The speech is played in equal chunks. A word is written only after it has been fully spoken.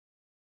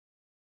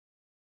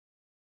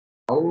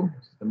Oh,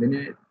 just a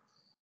minute.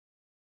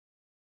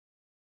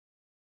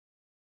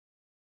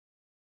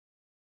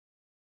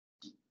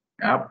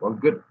 Yep, all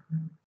good.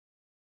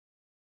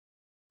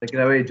 Take it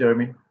away,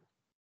 Jeremy.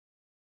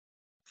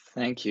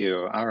 Thank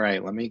you. All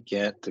right, let me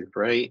get the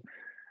right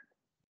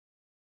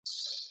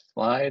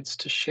slides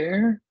to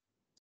share.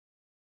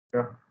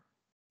 Yeah.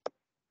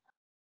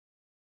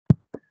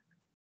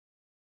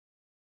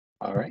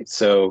 All right,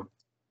 so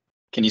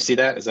can you see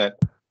that? Is that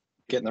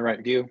getting the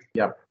right view?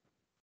 Yep.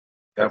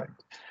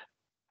 Perfect.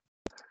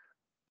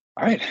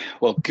 All right,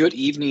 well, good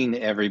evening,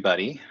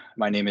 everybody.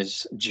 My name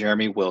is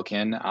Jeremy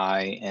Wilkin.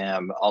 I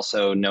am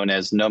also known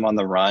as Gnome on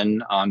the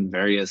Run on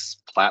various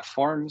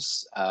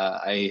platforms.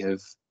 I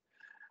have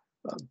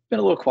been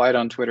a little quiet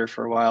on Twitter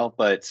for a while,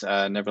 but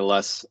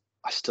nevertheless,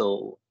 I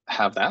still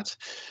have that.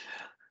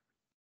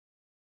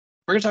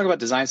 We're going to talk about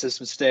design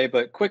systems today,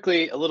 but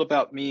quickly, a little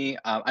about me.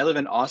 I live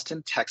in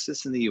Austin,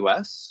 Texas in the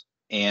US,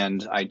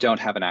 and I don't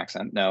have an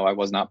accent. No, I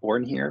was not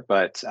born here,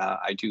 but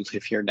I do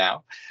live here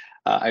now.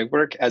 I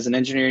work as an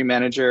engineering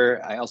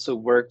manager. I also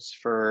worked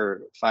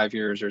for 5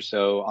 years or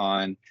so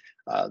on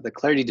the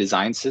Clarity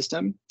design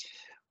system,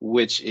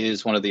 which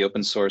is one of the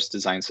open source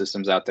design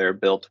systems out there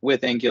built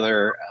with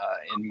Angular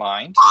in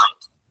mind.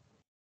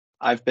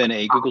 I've been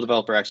a Google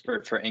developer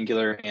expert for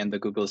Angular and the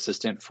Google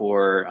Assistant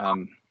for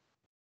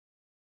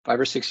 5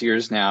 or 6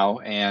 years now,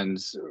 and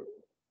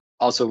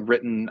also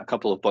written a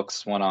couple of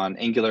books, one on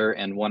Angular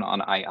and one on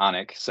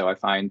Ionic. So I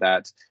find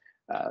that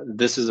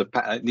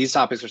these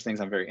topics are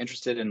things I'm very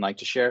interested in, like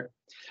to share.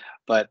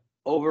 But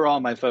overall,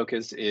 my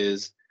focus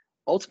is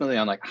ultimately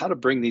on like how to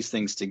bring these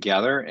things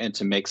together and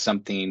to make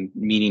something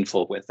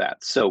meaningful with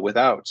that. So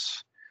without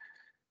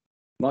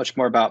much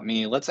more about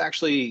me, let's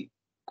actually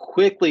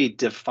quickly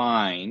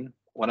define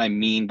what I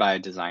mean by a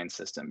design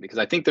system, because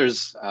I think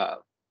there's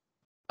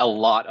a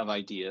lot of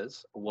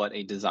ideas what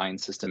a design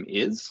system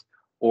is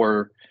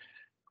or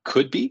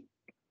could be,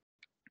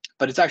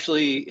 but it's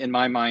actually, in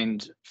my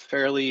mind,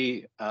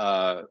 fairly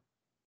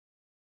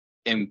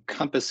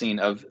encompassing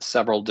of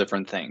several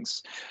different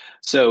things.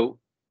 So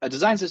a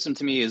design system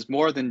to me is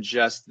more than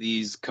just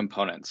these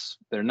components.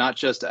 They're not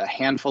just a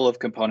handful of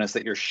components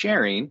that you're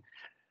sharing.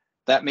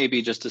 That may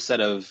be just a set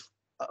of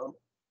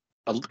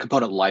a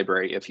component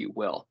library, if you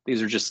will.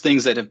 These are just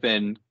things that have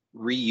been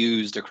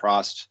reused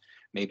across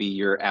maybe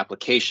your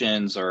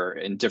applications or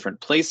in different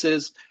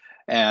places,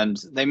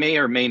 and they may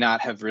or may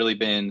not have really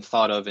been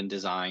thought of and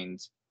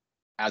designed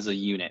as a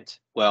unit.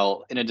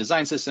 Well, in a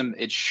design system,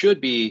 it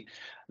should be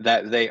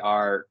that they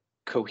are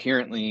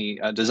coherently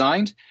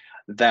designed,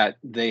 that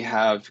they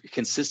have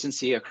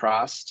consistency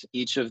across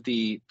each of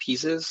the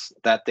pieces,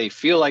 that they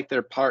feel like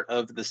they're part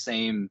of the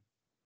same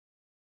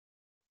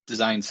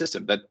design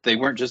system, that they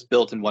weren't just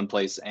built in one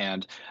place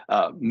and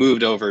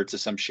moved over to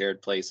some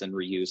shared place and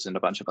reused in a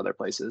bunch of other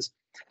places.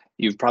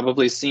 You've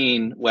probably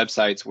seen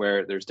websites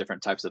where there's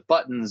different types of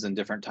buttons and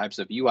different types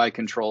of UI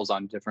controls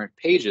on different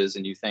pages,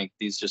 and you think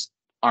these just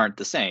aren't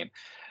the same.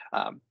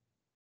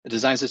 The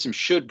design system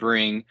should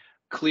bring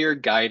clear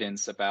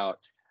guidance about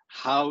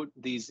how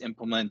these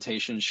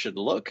implementations should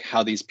look,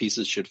 how these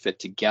pieces should fit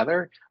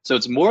together. So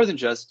it's more than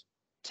just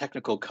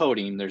technical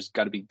coding. There's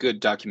got to be good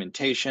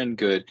documentation,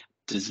 good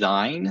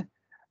design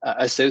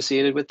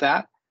associated with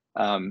that.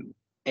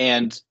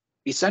 And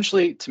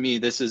essentially, to me,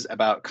 this is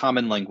about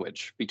common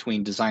language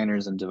between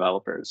designers and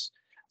developers,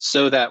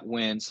 so that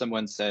when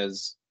someone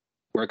says,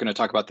 we're going to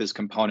talk about this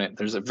component,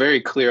 there's a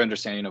very clear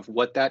understanding of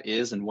what that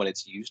is and what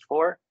it's used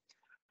for,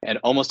 and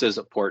almost as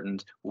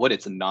important, what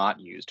it's not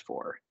used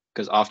for.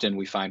 Because often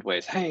we find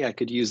ways, hey, I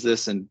could use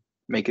this and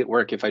make it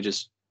work if I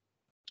just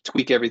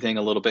tweak everything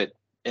a little bit,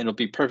 and it'll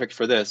be perfect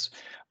for this.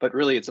 But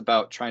really, it's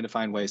about trying to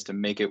find ways to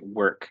make it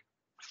work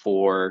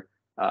for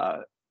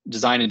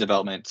design and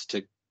development,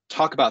 to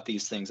talk about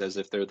these things as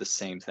if they're the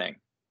same thing.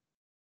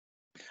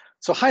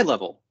 So high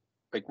level,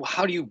 like, well,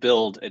 how do you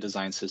build a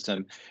design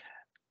system?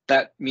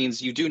 That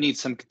means you do need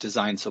some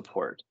design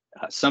support.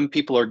 Some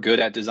people are good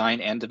at design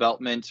and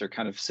development, or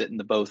kind of sit in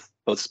the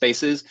both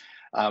spaces.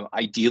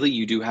 Ideally,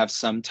 you do have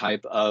some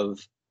type of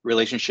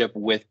relationship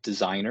with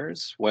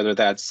designers, whether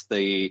that's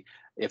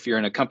if you're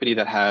in a company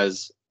that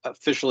has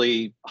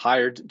officially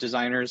hired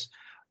designers,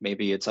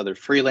 maybe it's other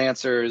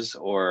freelancers,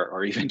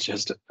 or even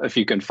just if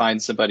you can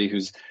find somebody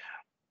who's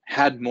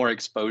had more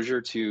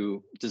exposure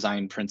to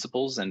design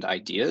principles and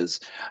ideas,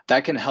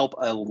 that can help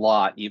a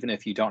lot, even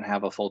if you don't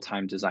have a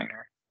full-time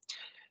designer.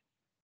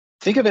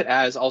 Think of it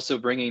as also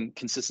bringing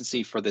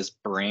consistency for this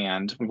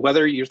brand,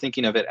 whether you're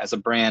thinking of it as a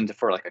brand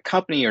for like a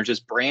company or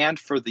just brand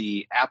for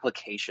the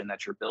application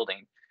that you're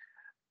building.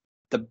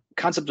 The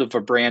concept of a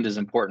brand is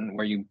important,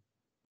 where you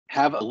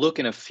have a look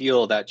and a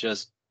feel that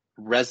just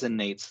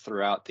resonates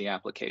throughout the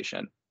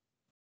application.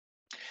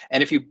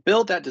 And if you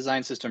build that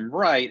design system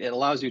right, it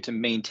allows you to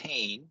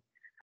maintain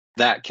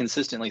that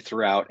consistently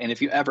throughout. And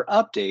if you ever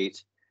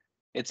update,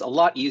 it's a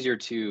lot easier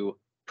to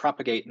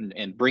propagate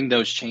and bring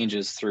those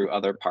changes through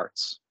other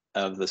parts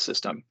of the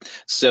system.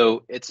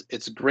 So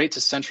it's great to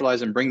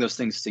centralize and bring those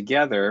things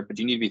together, but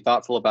you need to be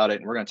thoughtful about it.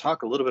 And we're going to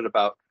talk a little bit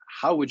about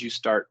how would you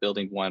start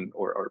building one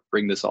or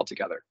bring this all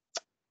together?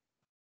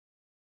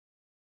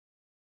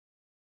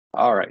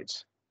 All right,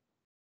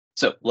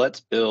 so let's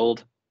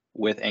build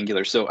with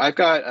Angular. So I've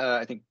got,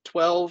 I think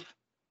 12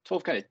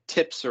 kind of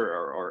tips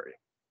or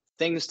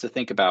things to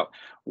think about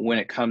when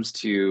it comes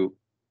to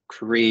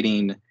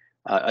creating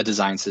a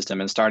design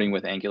system and starting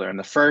with Angular. And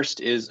the first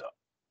is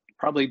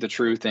probably the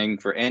true thing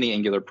for any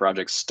Angular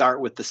project: start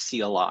with the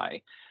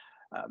CLI.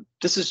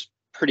 This is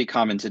pretty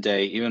common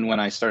today. Even when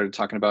I started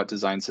talking about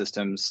design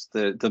systems,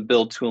 the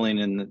build tooling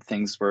and the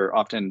things were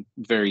often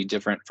very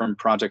different from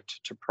project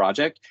to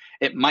project.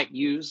 It might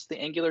use the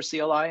Angular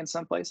CLI in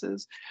some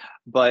places,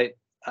 but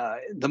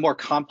the more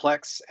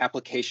complex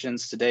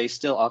applications today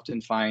still often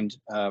find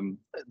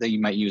that you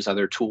might use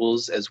other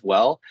tools as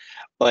well.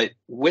 But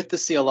with the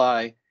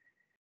CLI,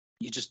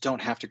 you just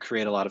don't have to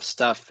create a lot of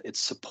stuff. It's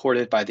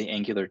supported by the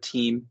Angular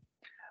team.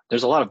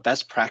 There's a lot of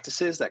best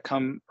practices that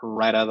come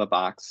right out of the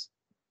box.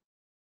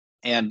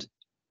 And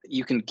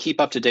you can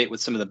keep up to date with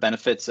some of the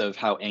benefits of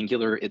how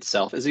Angular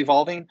itself is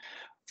evolving.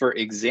 For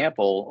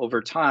example,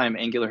 over time,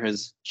 Angular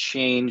has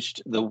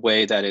changed the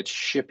way that it's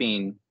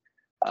shipping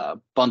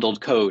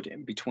bundled code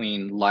in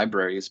between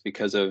libraries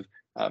because of,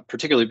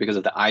 particularly because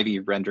of the Ivy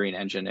rendering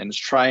engine, and it's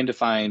trying to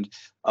find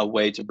a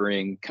way to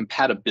bring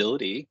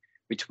compatibility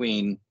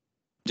between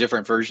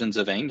different versions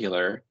of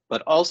Angular,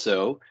 but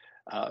also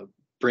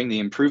bring the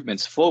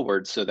improvements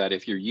forward so that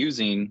if you're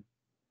using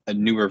a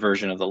newer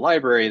version of the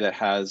library that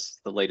has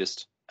the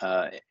latest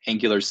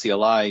Angular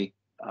CLI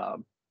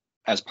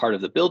as part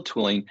of the build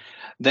tooling,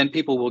 then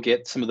people will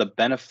get some of the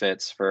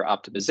benefits for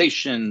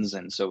optimizations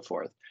and so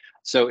forth.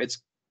 So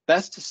it's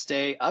best to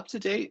stay up to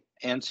date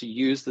and to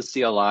use the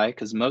CLI,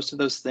 because most of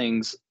those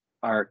things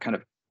are kind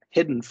of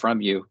hidden from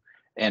you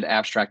and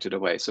abstracted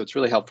away. So it's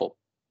really helpful.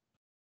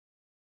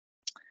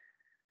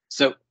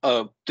 So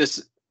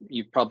this,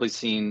 you've probably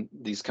seen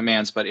these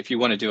commands, but if you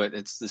want to do it,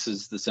 this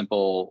is the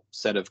simple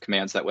set of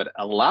commands that would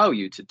allow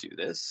you to do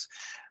this.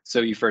 So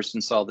you first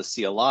install the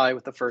CLI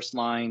with the first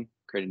line,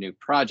 create a new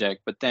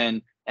project, but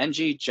then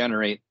ng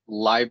generate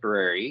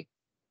library,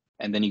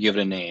 and then you give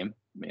it a name.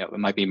 You know, it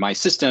might be my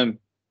system.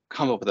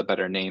 Come up with a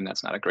better name.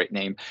 That's not a great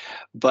name,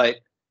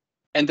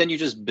 and then you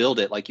just build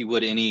it like you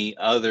would any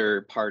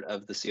other part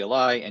of the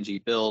CLI.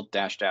 Ng build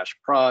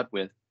 -- prod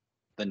with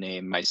the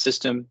name my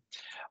system.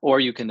 Or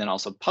you can then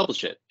also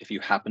publish it if you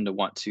happen to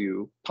want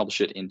to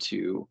publish it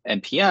into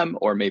NPM,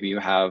 or maybe you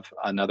have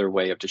another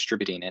way of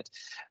distributing it.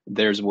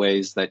 There's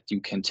ways that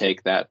you can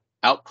take that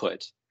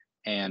output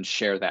and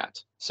share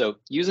that. So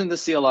using the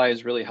CLI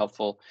is really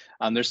helpful.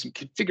 There's some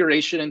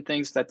configuration and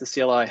things that the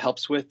CLI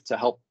helps with to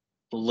help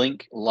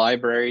link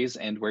libraries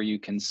and where you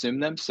consume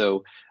them.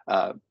 So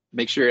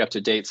make sure you're up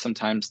to date.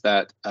 Sometimes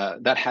that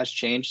has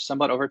changed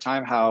somewhat over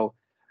time, how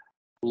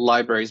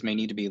libraries may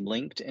need to be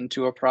linked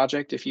into a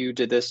project if you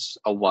did this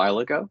a while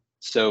ago.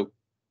 So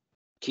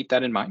keep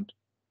that in mind.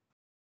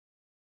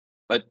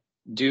 But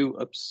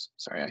oops,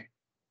 sorry, I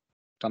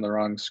on the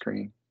wrong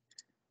screen.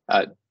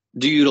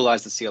 Do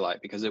utilize the CLI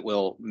because it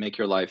will make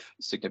your life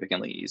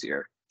significantly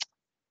easier.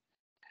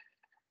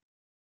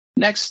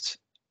 Next,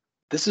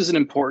 this is an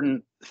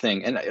important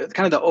thing, and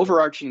kind of the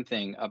overarching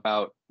thing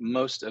about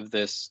most of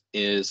this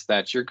is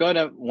that you're going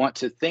to want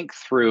to think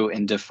through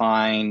and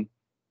define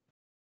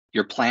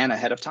your plan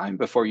ahead of time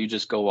before you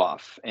just go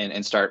off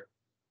and start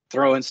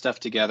throwing stuff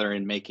together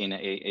and making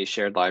a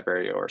shared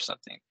library or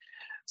something.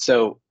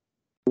 So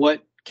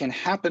what can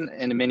happen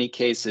in many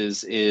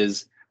cases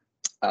is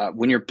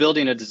when you're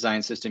building a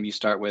design system, you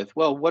start with,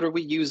 well, what are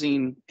we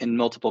using in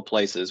multiple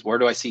places? Where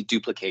do I see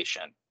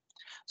duplication?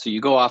 So you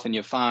go off and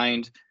you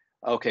find,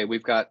 okay,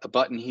 we've got a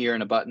button here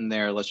and a button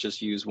there. Let's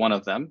just use one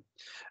of them.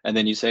 And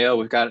then you say, oh,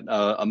 we've got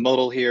a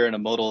modal here and a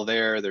modal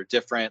there. They're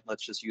different.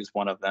 Let's just use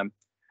one of them.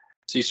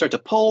 So you start to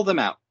pull them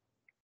out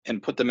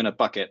and put them in a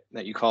bucket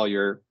that you call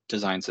your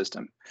design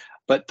system.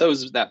 But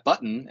that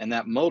button and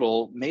that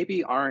modal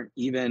maybe aren't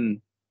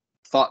even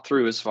thought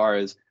through as far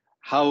as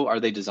how are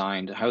they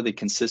designed, how are they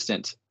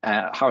consistent,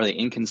 how are they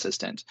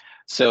inconsistent.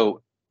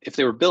 So if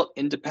they were built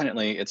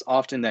independently, it's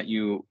often that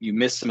you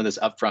miss some of this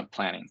upfront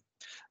planning.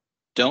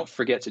 Don't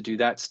forget to do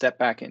that. Step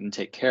back and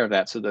take care of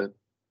that. So the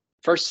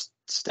first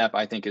step,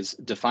 I think, is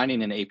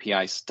defining an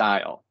API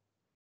style.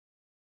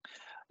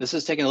 This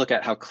is taking a look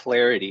at how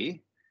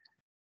Clarity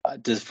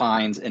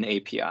defines an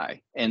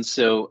API. And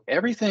so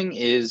everything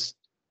is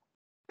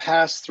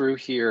passed through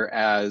here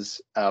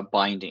as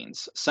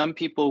bindings. Some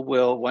people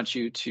will want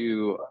you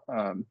to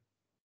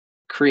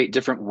create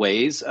different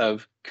ways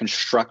of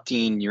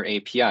constructing your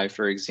API.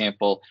 For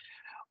example,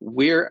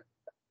 we're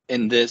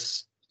in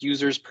this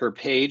users per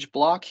page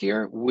block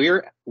here,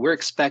 we're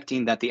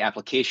expecting that the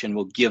application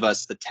will give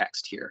us the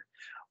text here.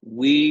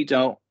 We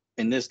don't,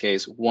 in this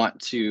case, want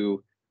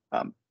to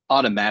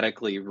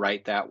automatically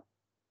write that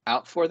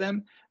out for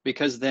them,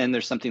 because then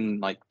there's something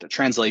like the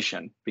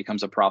translation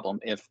becomes a problem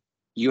if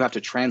you have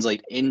to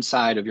translate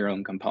inside of your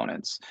own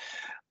components.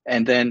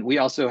 And then we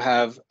also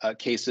have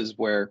cases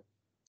where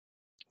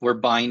we're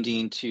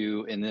binding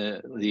to, in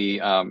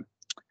the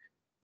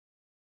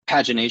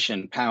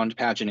pound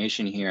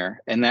pagination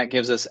here, and that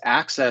gives us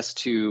access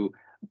to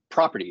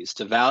properties,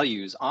 to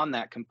values on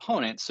that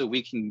component, so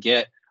we can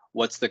get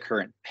what's the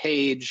current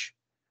page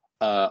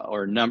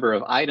or number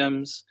of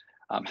items,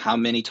 how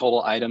many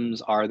total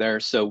items are there.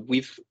 So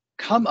we've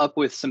come up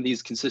with some of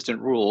these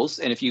consistent rules,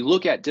 and if you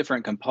look at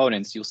different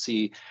components, you'll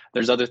see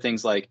there's other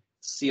things like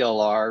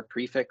CLR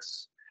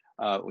prefix.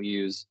 We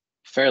use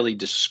fairly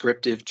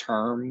descriptive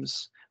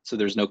terms, so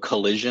there's no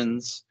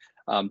collisions.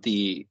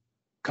 The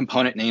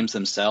component names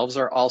themselves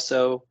are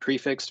also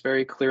prefixed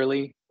very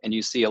clearly, and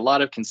you see a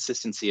lot of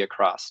consistency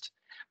across.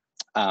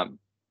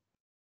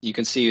 You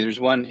can see there's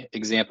one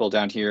example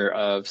down here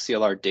of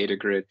CLR data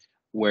grid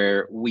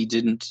where we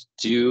didn't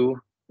do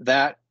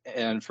that,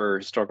 and for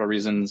historical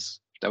reasons,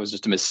 that was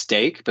just a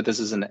mistake, but this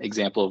is an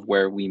example of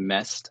where we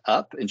messed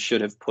up and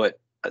should have put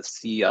a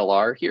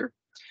CLR here.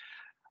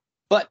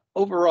 But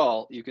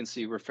overall, you can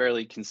see we're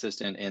fairly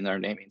consistent in our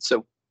naming.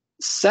 So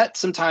set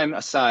some time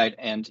aside,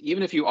 and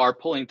even if you are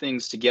pulling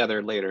things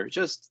together later,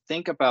 just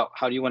think about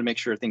how do you want to make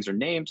sure things are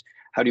named?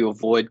 How do you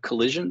avoid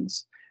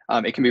collisions?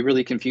 It can be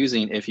really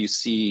confusing if you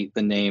see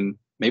the name,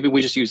 maybe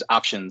we just use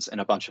options in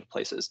a bunch of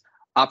places.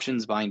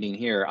 Options binding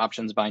here,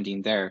 options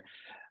binding there.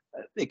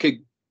 It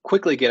could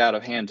quickly get out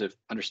of hand to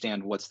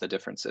understand what's the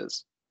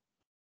differences.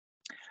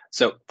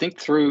 So think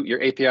through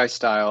your API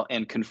style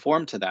and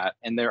conform to that.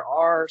 And there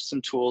are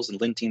some tools and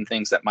linting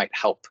things that might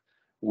help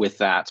with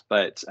that,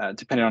 but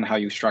depending on how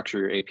you structure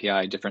your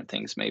API, different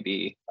things may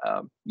be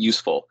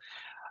useful.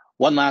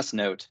 One last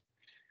note,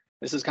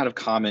 this is kind of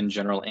common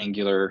general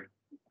Angular,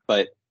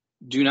 but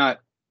do not,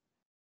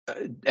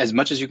 as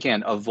much as you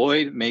can,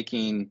 avoid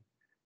making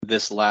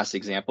this last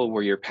example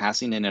where you're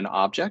passing in an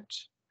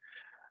object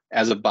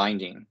as a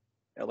binding.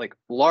 Like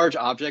large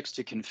objects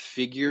to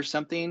configure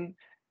something,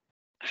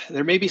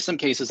 there may be some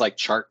cases like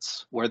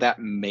charts where that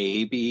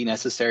may be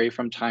necessary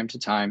from time to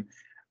time,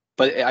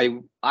 but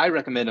I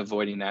recommend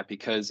avoiding that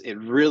because it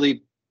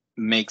really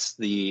makes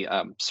the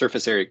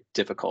surface area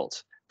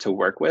difficult to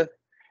work with,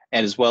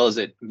 and as well as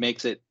it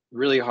makes it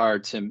really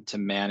hard to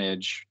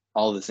manage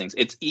all of these things.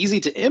 It's easy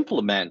to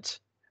implement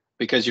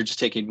because you're just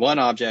taking one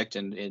object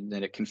and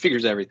then it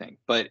configures everything,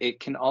 but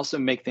it can also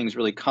make things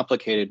really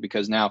complicated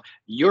because now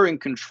you're in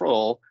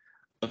control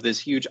of this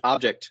huge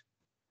object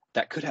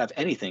that could have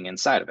anything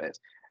inside of it.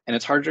 And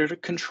it's harder to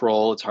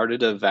control, it's harder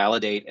to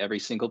validate every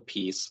single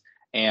piece.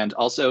 And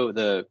also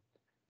the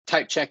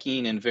type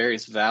checking and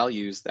various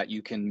values that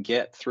you can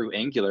get through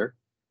Angular,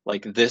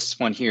 like this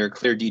one here,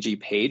 clear DG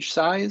page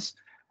size,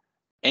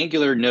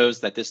 Angular knows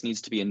that this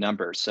needs to be a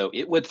number. So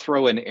it would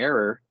throw an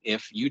error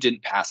if you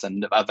didn't pass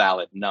a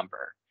valid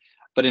number.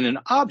 But in an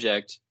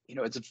object,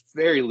 it's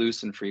very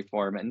loose and free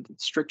form, and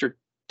stricter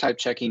type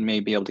checking may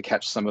be able to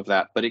catch some of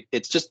that, but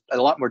it's just a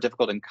lot more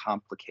difficult and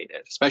complicated,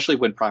 especially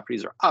when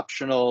properties are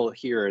optional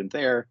here and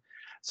there.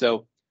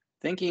 So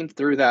thinking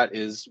through that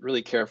is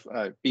really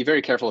careful. Be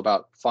very careful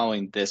about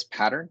following this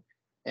pattern.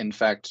 In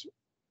fact,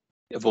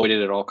 avoid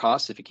it at all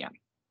costs if you can.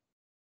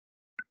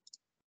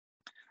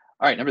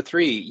 All right, number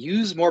 3,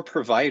 use more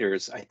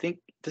providers. I think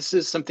this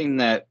is something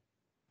that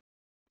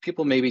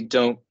people maybe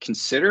don't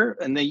consider,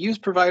 and they use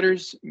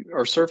providers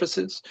or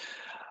services,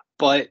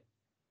 but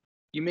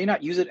you may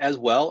not use it as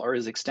well or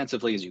as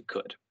extensively as you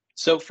could.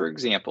 So for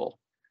example,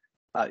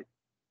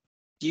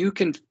 you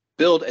can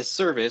build a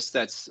service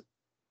that's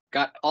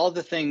got all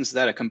the things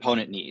that a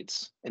component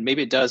needs, and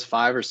maybe it does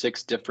 5 or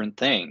 6 different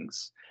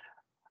things.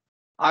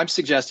 I'm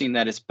suggesting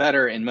that it's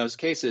better in most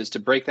cases to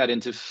break that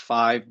into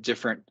 5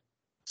 different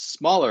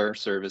smaller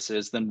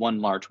services than one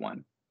large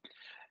one.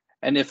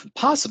 And if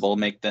possible,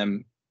 make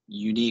them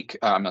unique,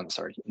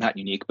 not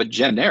unique, but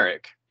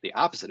generic, the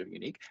opposite of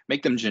unique,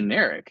 make them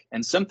generic.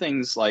 And some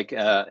things like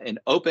an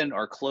open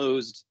or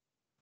closed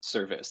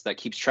service that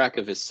keeps track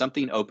of is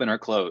something open or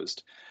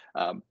closed.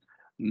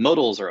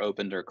 Modals are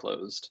opened or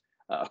closed.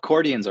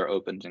 Accordions are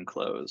opened and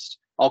closed.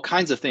 All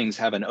kinds of things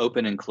have an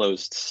open and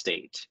closed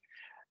state.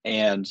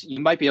 And you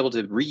might be able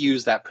to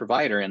reuse that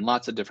provider in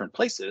lots of different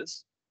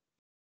places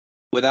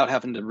without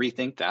having to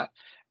rethink that.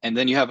 And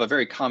then you have a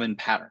very common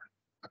pattern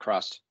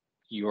across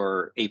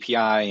your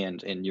API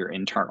and your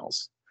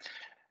internals.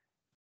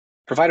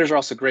 Providers are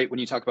also great when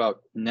you talk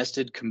about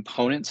nested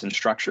components and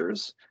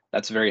structures.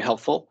 That's very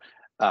helpful.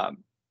 And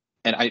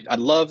I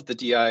love the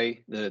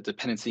DI, the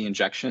dependency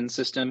injection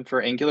system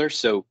for Angular.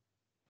 So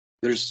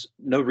there's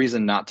no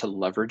reason not to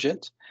leverage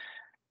it.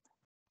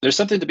 There's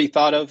something to be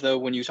thought of, though,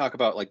 when you talk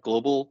about like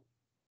global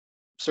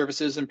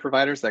services and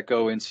providers that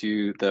go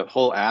into the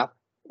whole app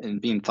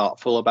and being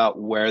thoughtful about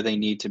where they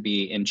need to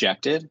be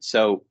injected.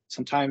 So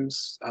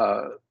sometimes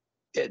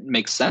it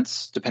makes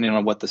sense depending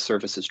on what the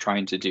service is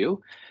trying to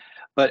do.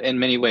 But in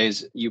many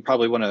ways, you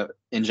probably want to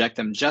inject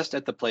them just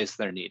at the place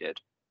they're needed.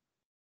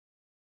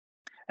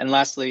 And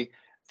lastly,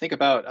 think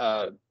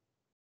about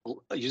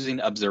using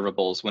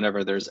observables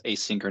whenever there's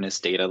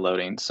asynchronous data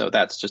loading. So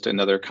that's just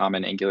another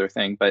common Angular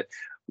thing. But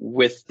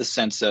with the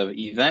sense of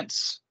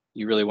events,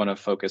 you really want to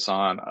focus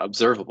on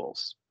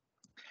observables.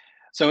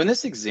 So in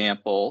this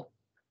example,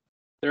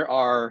 there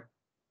are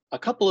a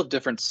couple of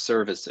different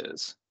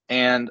services,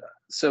 And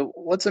so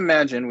let's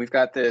imagine we've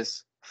got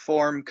this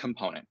form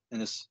component,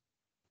 and this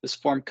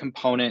form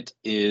component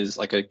is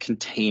like a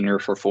container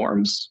for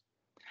forms.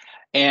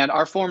 And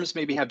our forms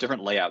maybe have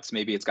different layouts.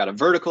 Maybe it's got a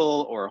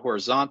vertical or a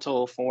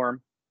horizontal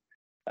form,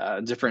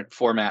 different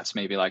formats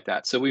maybe like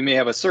that. So we may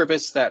have a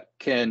service that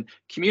can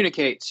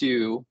communicate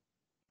to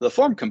the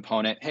form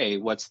component, hey,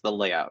 what's the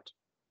layout?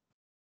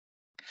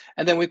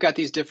 And then we've got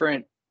these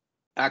different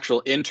actual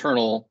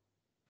internal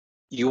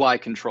UI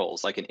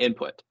controls, like an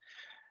input.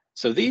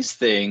 So these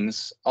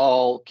things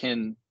all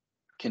can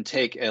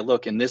take a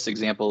look. In this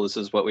example, this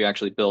is what we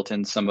actually built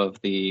in some of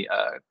the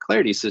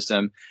Clarity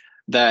system,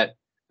 that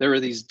there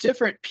are these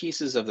different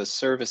pieces of the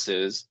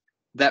services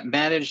that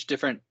manage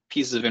different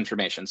pieces of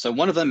information. So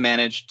one of them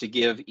managed to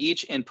give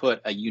each input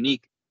a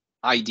unique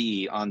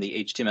ID on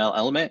the HTML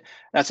element.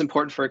 That's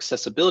important for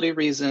accessibility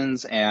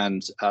reasons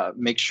and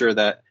make sure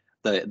that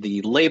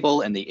the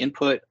label and the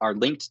input are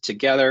linked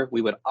together.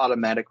 We would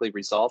automatically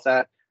resolve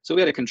that. So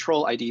we had a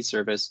control ID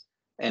service,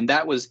 and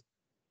that was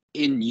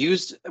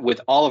used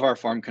with all of our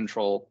form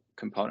control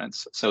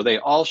components. So they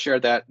all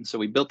shared that. And so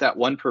we built that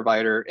one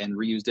provider and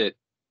reused it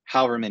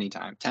however many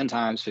times, 10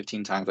 times,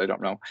 15 times, I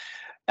don't know,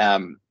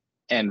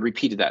 and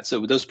repeated that.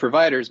 So those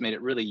providers made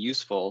it really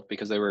useful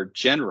because they were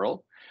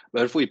general.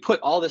 But if we put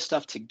all this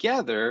stuff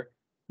together,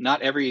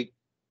 not every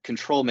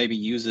control maybe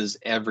uses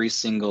every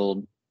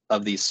single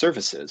of these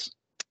services.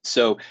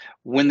 So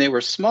when they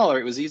were smaller,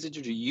 it was easier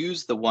to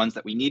use the ones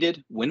that we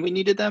needed when we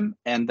needed them.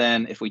 And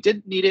then if we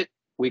didn't need it,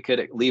 we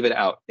could leave it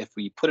out. If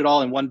we put it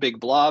all in one big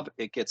blob,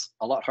 it gets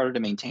a lot harder to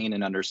maintain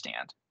and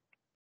understand.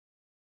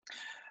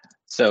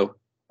 So,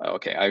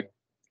 okay, I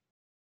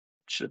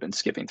should have been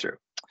skipping through.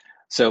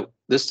 So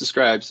this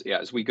describes,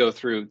 as we go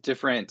through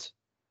different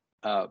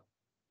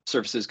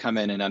services come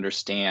in and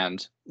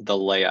understand the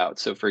layout.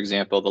 So for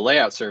example, the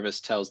layout service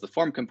tells the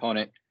form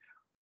component,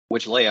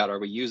 which layout are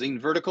we using?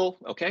 Vertical,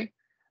 okay.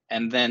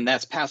 And then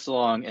that's passed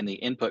along, and the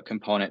input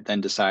component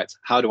then decides,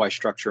 how do I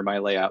structure my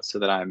layout so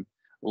that I'm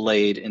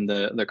laid in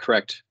the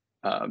correct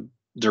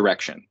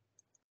direction.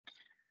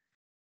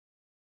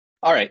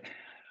 All right,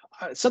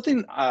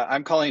 something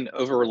I'm calling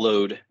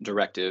overload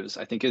directives,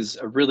 I think is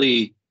a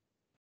really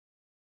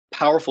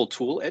powerful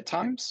tool at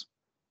times.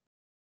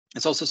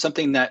 It's also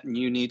something that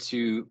you need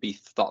to be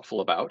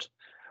thoughtful about,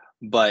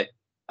 but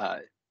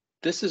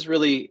this is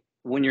really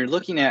when you're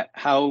looking at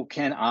how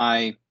can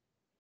I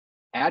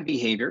add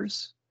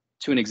behaviors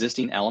to an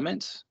existing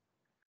element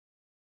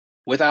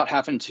without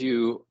having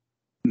to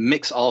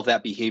mix all of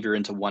that behavior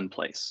into one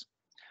place.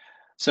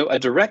 So a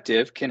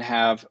directive can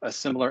have a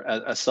similar,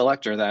 a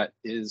selector that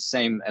is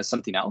same as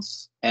something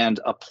else and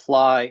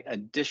apply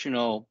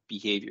additional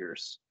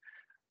behaviors.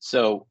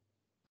 So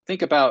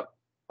think about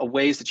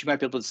ways that you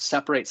might be able to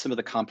separate some of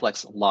the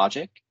complex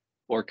logic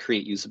or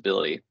create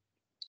usability.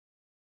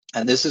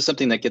 And this is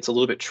something that gets a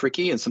little bit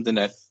tricky and something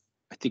that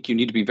I think you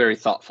need to be very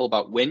thoughtful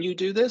about when you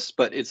do this,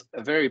 but it's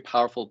a very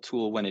powerful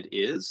tool when it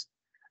is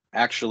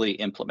actually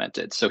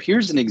implemented. So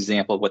here's an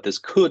example of what this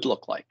could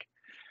look like.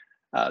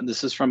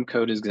 This is from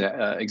code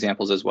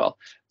examples as well.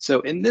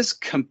 So in this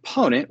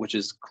component, which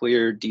is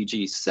clear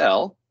DG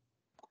cell,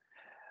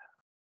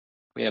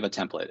 we have a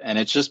template, and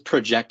it's just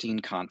projecting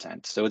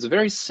content. So it's a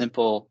very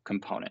simple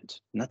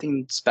component,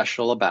 nothing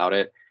special about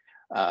it.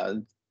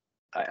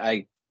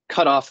 I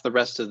cut off the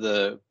rest of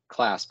the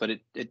class, but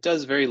it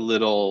does very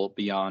little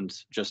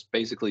beyond just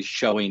basically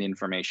showing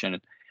information.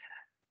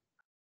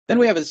 Then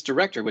we have this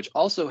director, which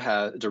also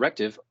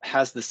directive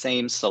has the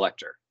same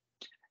selector.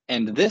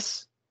 And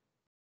this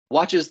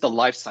watches the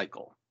life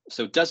cycle.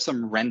 So it does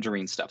some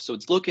rendering stuff. So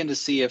it's looking to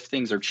see if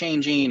things are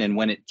changing, and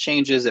when it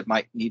changes, it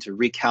might need to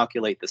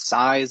recalculate the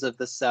size of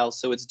the cell.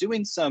 So it's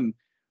doing some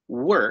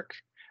work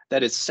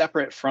that is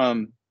separate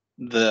from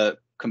the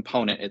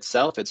component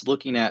itself. It's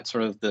looking at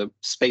sort of the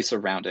space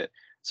around it.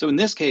 So in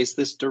this case,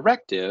 this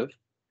directive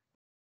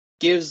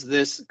gives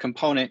this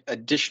component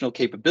additional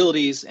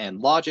capabilities and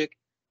logic,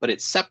 but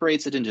it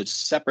separates it into a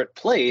separate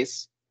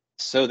place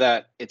so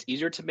that it's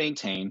easier to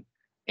maintain,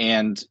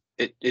 and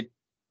it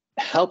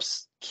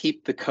helps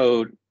keep the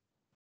code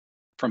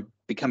from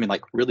becoming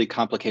like really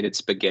complicated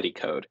spaghetti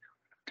code.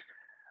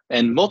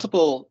 And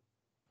multiple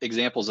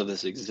examples of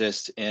this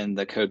exist in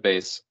the code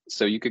base,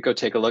 so you could go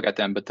take a look at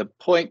them. But the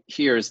point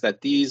here is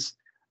that these,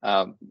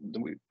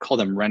 we call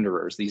them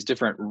renderers, these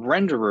different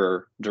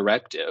renderer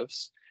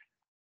directives,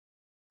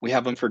 we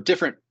have them for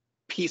different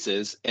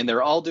pieces, and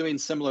they're all doing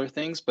similar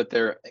things, but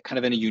they're kind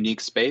of in a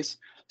unique space.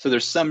 So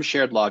there's some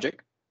shared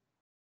logic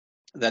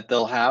that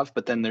they'll have,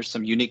 but then there's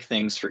some unique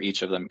things for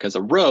each of them, because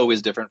a row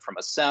is different from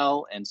a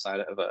cell inside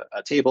of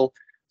a table.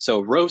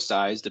 So row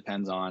size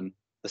depends on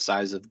the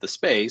size of the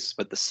space,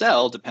 but the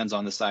cell depends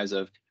on the size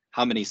of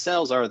how many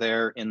cells are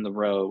there in the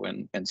row,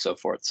 and so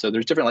forth. So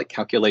there's different like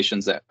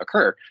calculations that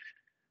occur,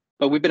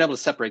 but we've been able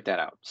to separate that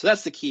out. So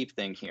that's the key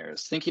thing here,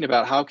 is thinking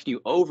about how can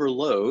you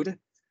overload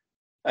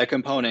a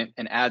component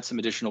and add some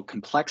additional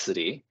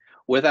complexity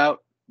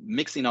without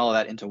mixing all of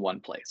that into one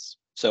place.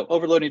 So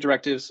overloading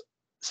directives,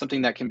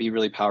 something that can be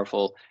really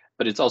powerful,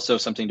 but it's also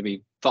something to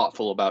be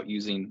thoughtful about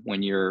using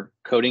when you're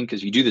coding,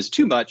 because you do this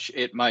too much,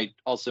 it might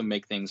also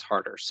make things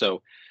harder.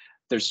 So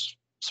there's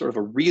sort of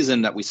a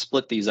reason that we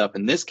split these up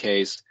in this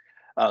case.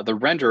 The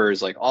renderer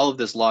is like all of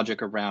this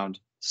logic around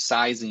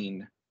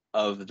sizing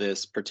of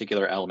this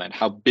particular element.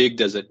 How big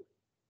does it,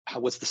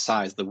 what's the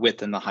size, the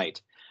width and the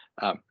height?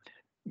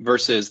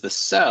 Versus the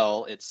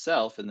cell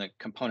itself and the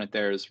component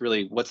there is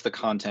really what's the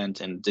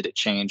content and did it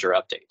change or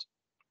update?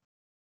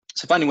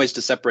 So finding ways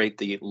to separate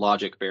the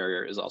logic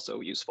barrier is also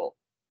useful.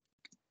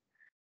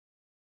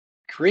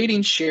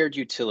 Creating shared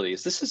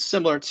utilities. This is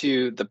similar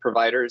to the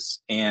providers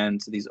and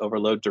these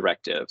overload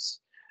directives,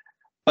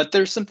 but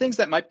there's some things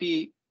that might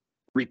be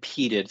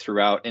repeated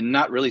throughout and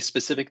not really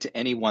specific to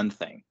any one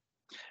thing.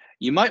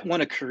 You might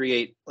want to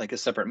create like a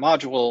separate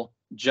module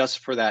just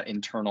for that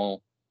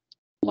internal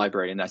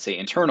library. And I say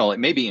internal, it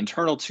may be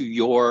internal to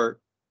your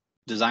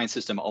design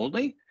system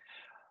only,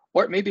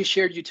 or it may be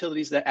shared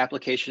utilities that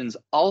applications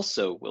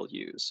also will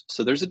use.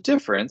 So there's a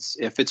difference.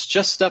 If it's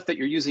just stuff that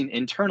you're using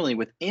internally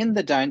within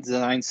the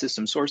design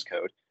system source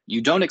code,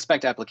 you don't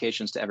expect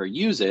applications to ever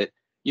use it,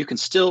 you can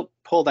still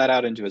pull that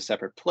out into a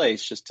separate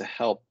place just to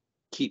help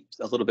keep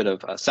a little bit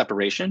of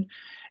separation.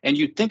 And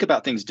you think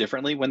about things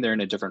differently when they're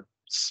in a different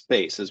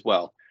space as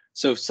well.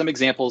 So some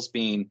examples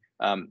being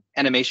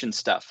animation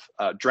stuff,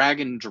 drag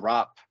and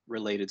drop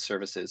related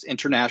services,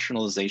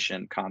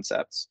 internationalization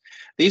concepts.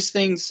 These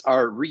things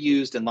are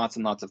reused in lots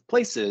and lots of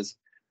places,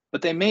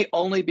 but they may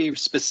only be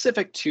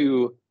specific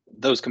to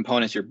those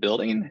components you're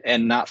building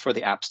and not for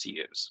the apps to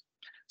use.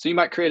 So you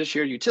might create a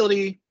shared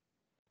utility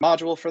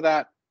module for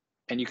that,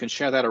 and you can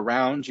share that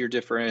around your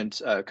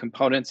different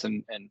components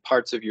and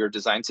parts of your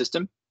design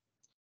system.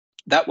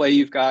 That way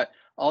you've got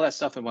all that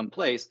stuff in one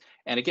place.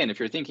 And again, if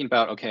you're thinking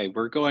about, okay,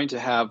 we're going to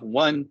have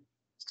one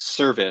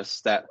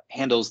service that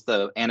handles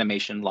the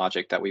animation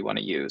logic that we want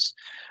to use,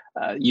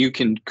 you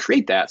can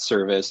create that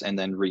service and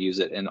then reuse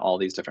it in all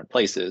these different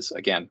places,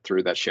 again,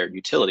 through that shared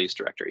utilities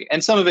directory.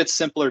 And some of it's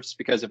simpler just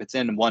because if it's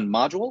in one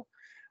module,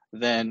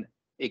 then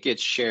it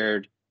gets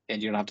shared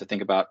and you don't have to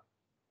think about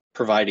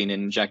providing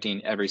and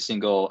injecting every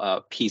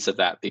single piece of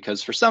that.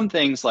 Because for some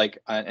things, like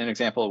an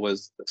example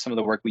was some of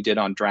the work we did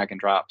on drag and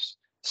drops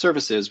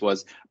services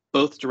was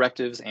both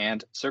directives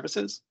and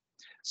services.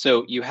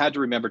 So you had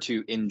to remember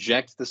to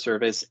inject the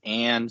service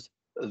and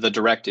the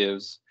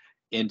directives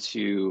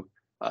into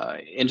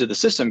the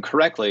system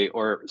correctly,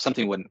 or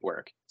something wouldn't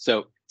work.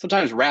 So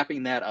sometimes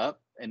wrapping that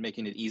up and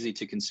making it easy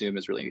to consume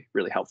is really,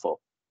 really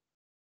helpful.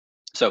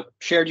 So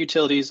shared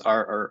utilities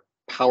are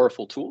a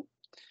powerful tool,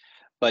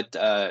 but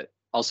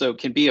also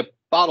can be a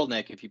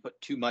bottleneck if you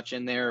put too much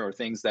in there, or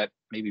things that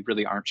maybe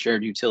really aren't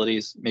shared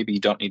utilities. Maybe you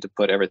don't need to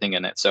put everything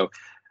in it. So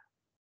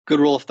good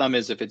rule of thumb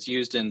is if it's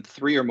used in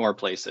 3 or more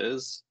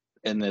places,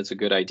 and that's a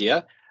good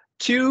idea.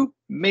 2,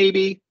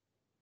 maybe.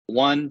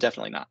 1,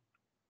 definitely not.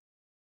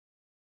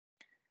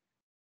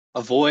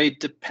 Avoid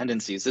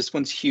dependencies. This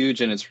one's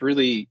huge and it's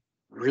really,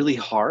 really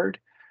hard,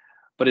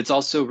 but it's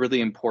also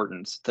really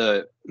important.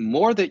 The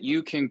more that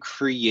you can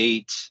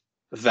create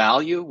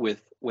value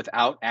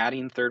without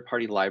adding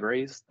third-party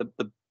libraries,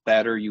 the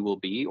better you will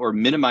be, or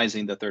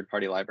minimizing the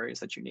third-party libraries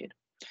that you need.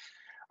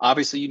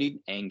 Obviously, you need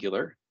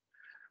Angular,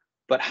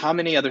 but how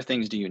many other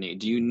things do you need?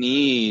 Do you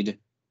need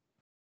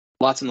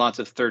lots and lots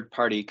of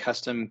third-party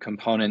custom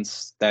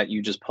components that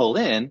you just pull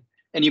in?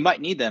 And you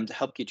might need them to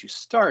help get you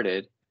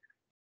started.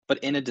 But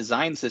in a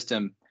design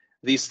system,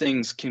 these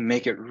things can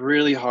make it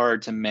really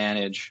hard to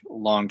manage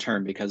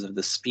long-term because of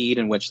the speed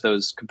in which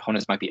those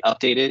components might be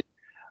updated.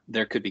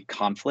 There could be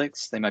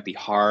conflicts. They might be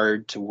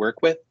hard to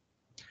work with,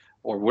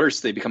 or worse,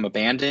 they become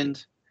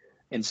abandoned.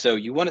 And so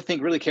you want to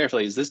think really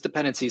carefully, is this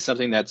dependency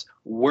something that's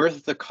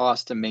worth the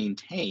cost to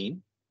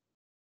maintain?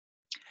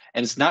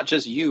 And it's not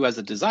just you as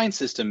a design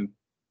system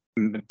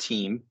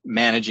team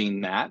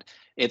managing that.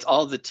 It's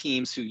all the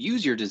teams who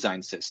use your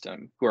design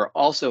system who are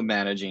also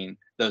managing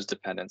those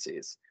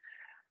dependencies.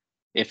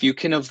 If you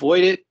can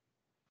avoid it,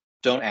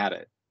 don't add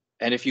it.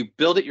 And if you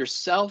build it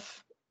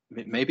yourself,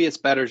 maybe it's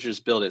better to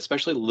just build it,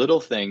 especially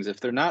little things. If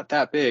they're not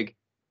that big,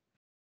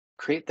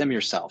 create them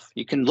yourself.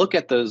 You can look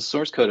at the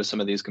source code of some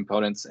of these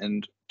components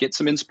and get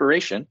some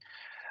inspiration,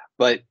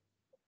 but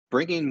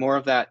bringing more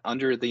of that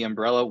under the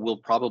umbrella will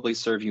probably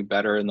serve you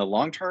better in the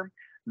long term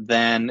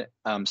than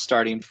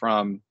starting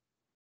from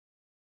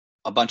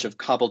a bunch of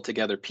cobbled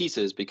together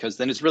pieces, because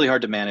then it's really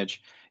hard to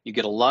manage. You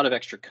get a lot of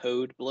extra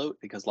code bloat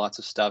because lots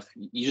of stuff,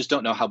 you just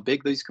don't know how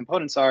big these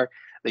components are.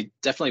 They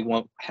definitely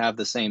won't have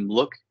the same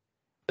look.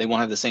 They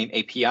won't have the same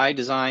API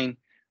design.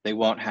 They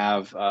won't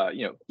have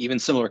even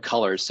similar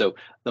colors. So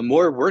the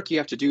more work you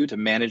have to do to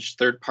manage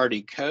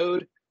third-party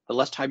code, the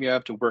less time you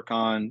have to work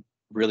on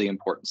really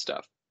important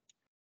stuff.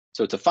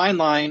 So it's a fine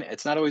line.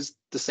 It's not always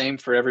the same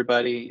for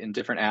everybody in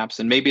different apps.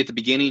 And maybe at the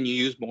beginning you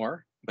use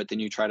more, but then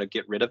you try to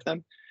get rid of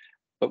them.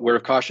 But word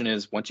of caution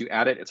is once you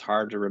add it, it's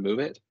hard to remove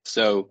it.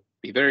 So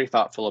be very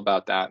thoughtful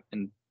about that.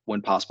 And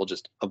when possible,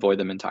 just avoid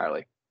them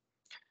entirely.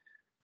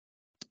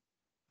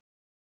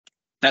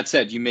 That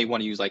said, you may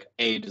want to use like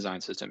a design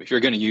system. If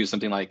you're going to use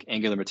something like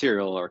Angular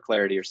Material or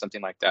Clarity or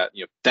something like that,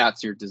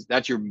 that's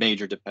your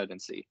major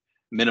dependency.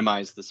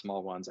 Minimize the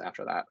small ones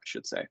after that, I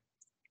should say.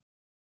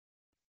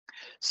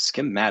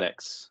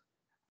 Schematics.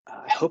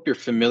 I hope you're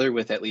familiar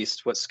with at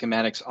least what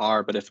schematics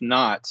are, but if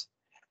not,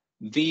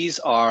 these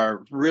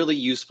are really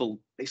useful,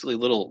 basically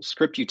little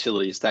script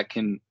utilities that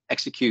can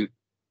execute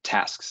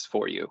tasks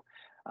for you.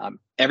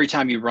 Every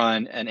time you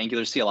run an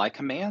Angular CLI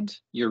command,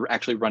 you're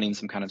actually running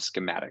some kind of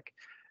schematic.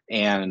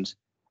 And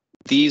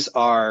these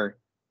are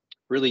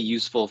really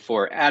useful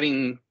for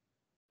adding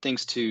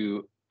things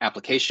to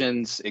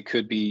applications. It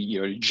could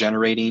be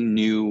generating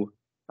new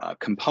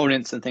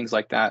components and things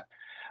like that.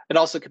 It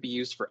also could be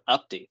used for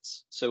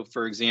updates. So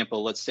for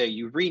example, let's say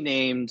you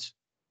renamed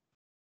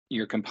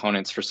your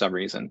components for some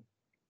reason.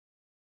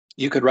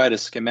 You could write a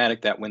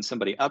schematic that when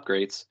somebody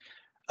upgrades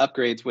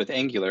with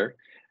Angular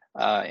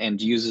and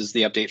uses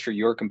the update for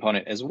your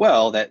component as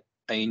well, that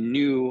a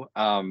new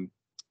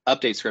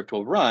update script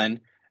will run,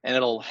 and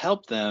it'll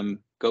help them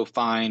go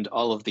find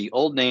all of the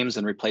old names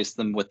and replace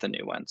them with the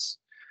new ones.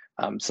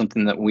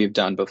 Something that we've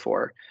done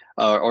before.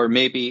 Or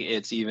maybe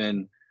it's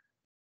even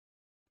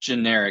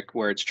generic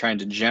where it's trying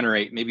to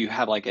generate, maybe you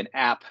have like an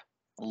app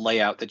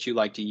layout that you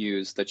like to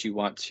use that you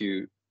want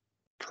to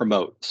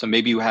promote. So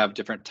maybe you have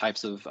different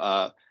types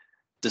of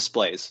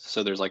displays.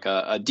 So there's like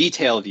a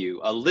detail view,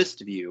 a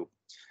list view.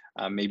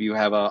 Maybe you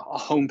have a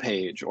home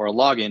page or a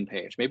login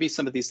page. Maybe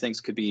some of these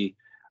things could be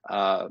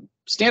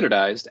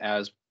standardized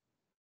as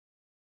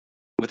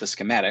with a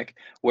schematic,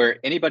 where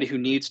anybody who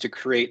needs to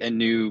create a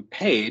new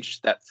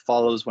page that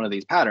follows one of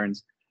these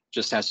patterns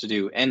just has to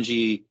do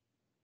ng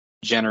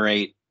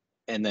generate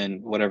and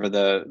then whatever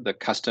the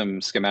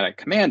custom schematic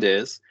command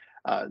is.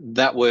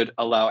 That would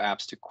allow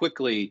apps to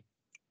quickly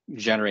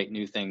generate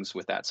new things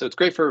with that. So it's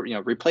great for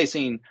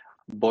replacing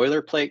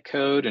boilerplate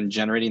code and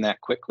generating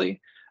that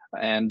quickly,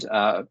 and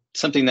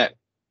something that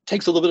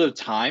takes a little bit of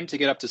time to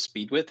get up to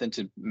speed with and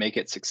to make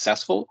it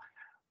successful.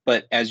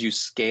 But as you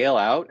scale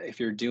out, if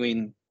you're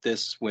doing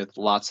this with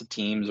lots of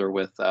teams or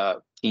with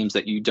teams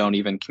that you don't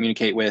even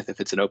communicate with, if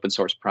it's an open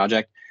source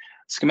project,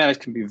 schematics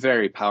can be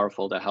very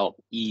powerful to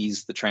help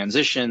ease the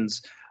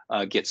transitions,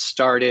 get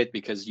started,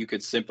 because you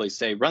could simply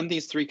say, run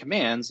these 3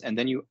 commands, and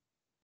then you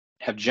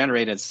have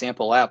generated a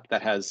sample app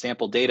that has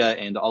sample data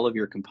and all of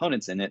your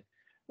components in it.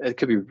 It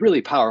could be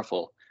really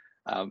powerful.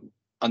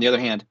 On the other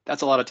hand,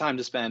 that's a lot of time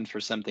to spend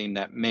for something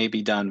that may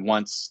be done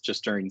once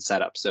just during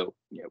setup. So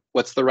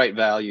what's the right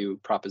value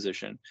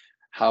proposition?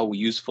 How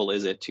useful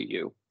is it to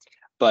you?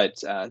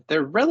 But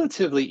they're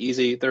relatively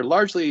easy. They're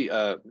largely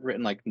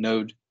written like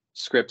Node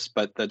scripts,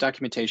 but the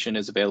documentation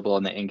is available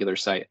on the Angular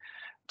site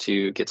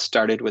to get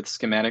started with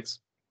schematics,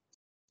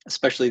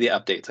 especially the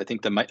updates. I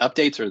think the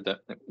updates or the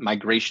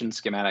migration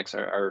schematics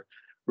are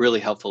really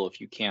helpful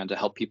if you can, to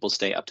help people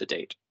stay up to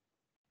date.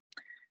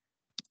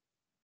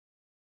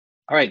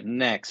 All right,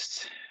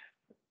 next,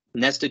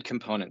 nested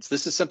components.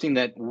 This is something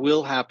that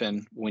will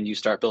happen when you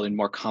start building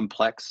more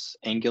complex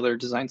Angular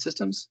design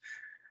systems.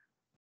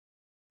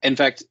 In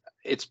fact,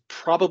 it's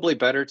probably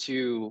better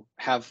to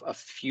have a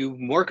few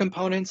more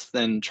components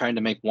than trying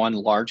to make one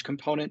large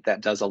component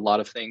that does a lot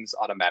of things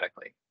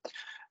automatically.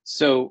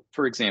 So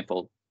for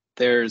example,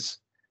 there's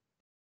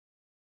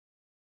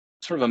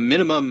sort of a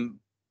minimum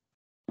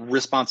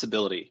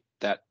responsibility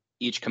that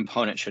each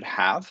component should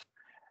have.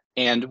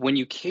 And when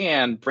you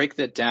can, break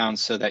that down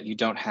so that you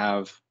don't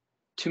have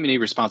too many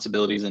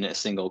responsibilities in a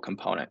single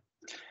component.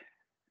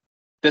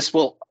 This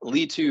will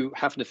lead to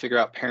having to figure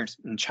out parent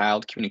and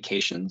child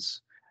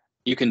communications.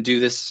 You can do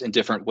this in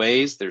different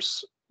ways.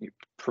 There's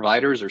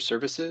providers or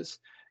services.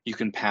 You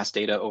can pass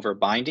data over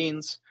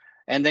bindings,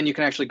 and then you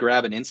can actually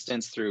grab an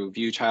instance through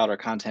view child or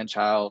content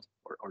child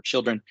or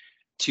children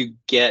to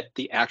get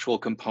the actual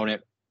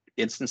component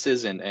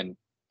instances and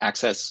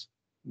access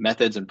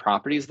methods and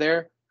properties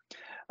there.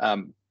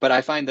 But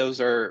I find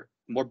those are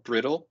more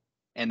brittle,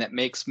 and that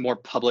makes more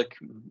public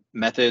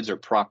methods or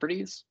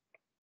properties.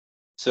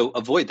 So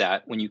avoid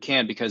that when you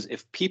can, because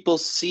if people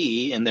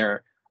see in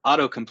their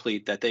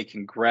autocomplete that they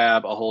can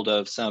grab a hold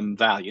of some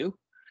value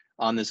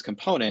on this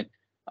component,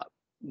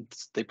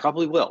 they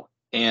probably will.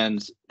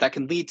 And that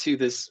can lead to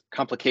this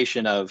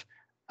complication of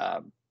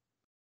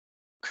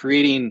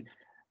creating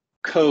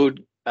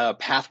code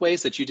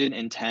pathways that you didn't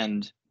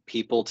intend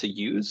people to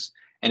use.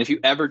 And if you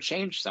ever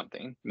change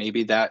something,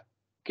 maybe that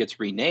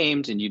gets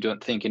renamed and you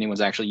don't think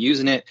anyone's actually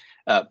using it,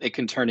 it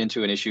can turn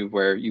into an issue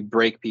where you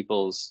break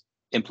people's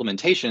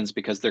implementations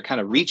because they're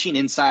kind of reaching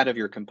inside of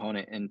your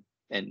component and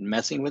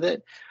messing with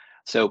it.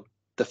 So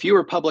the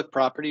fewer public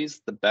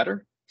properties, the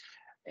better.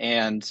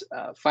 And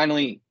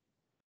finally,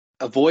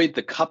 avoid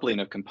the coupling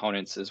of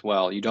components as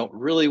well. You don't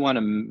really want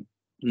to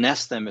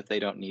nest them if they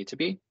don't need to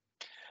be.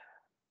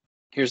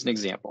 Here's an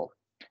example.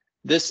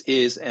 This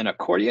is an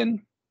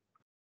accordion.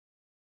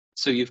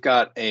 So you've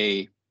got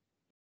a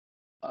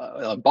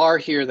bar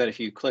here that if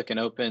you click and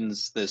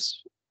opens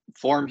this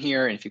form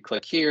here, and if you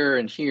click here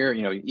and here,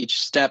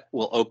 each step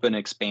will open,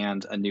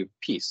 expand a new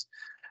piece.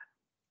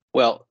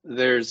 Well,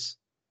 there's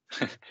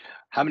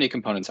How many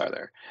components are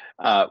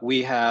there?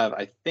 We have,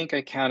 I think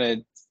I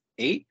counted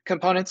 8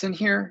 components in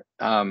here,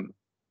 and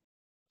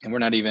we're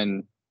not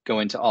even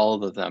going to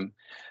all of them.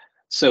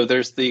 So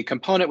there's the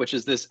component, which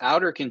is this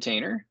outer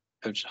container,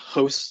 which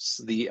hosts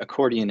the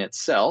accordion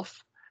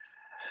itself.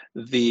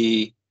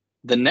 The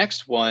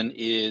next one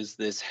is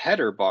this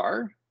header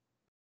bar.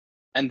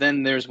 And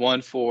then there's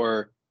one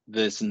for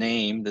this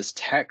name, this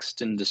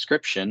text and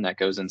description that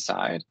goes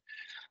inside.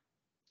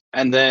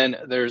 And then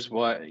there's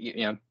what,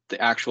 the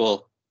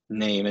actual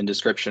name and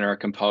description are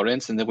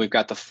components. And then we've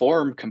got the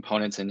form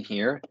components in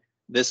here.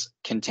 This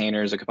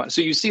container is a component.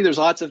 So you see there's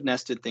lots of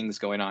nested things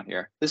going on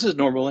here. This is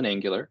normal in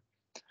Angular.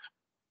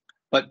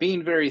 But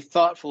being very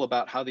thoughtful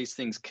about how these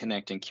things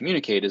connect and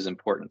communicate is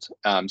important.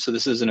 So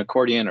this is an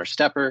accordion or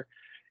stepper.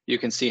 You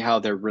can see how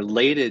they're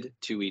related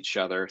to each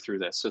other through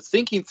this. So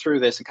thinking through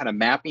this and kind of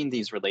mapping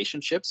these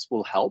relationships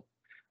will help,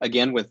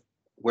 again, with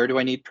where do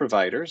I need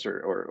providers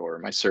or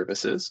my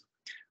services?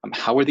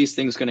 How are these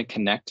things going to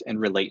connect and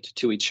relate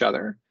to each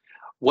other?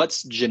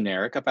 What's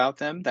generic about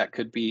them that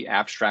could be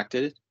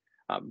abstracted?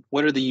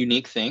 What are the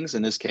unique things?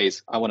 In this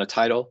case, I want a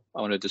title,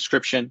 I want a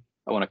description,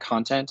 I want a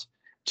content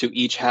to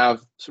each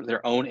have sort of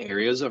their own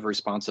areas of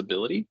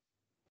responsibility.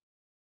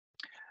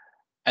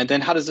 And then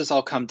how does this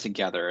all come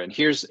together? And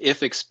here's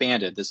if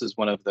expanded. This is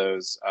one of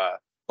those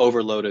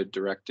overloaded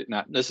directive.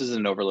 This isn't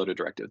an overloaded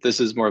directive. This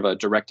is more of a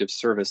directive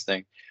service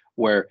thing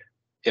where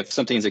if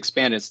something is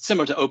expanded, it's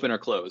similar to open or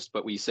closed,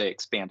 but we say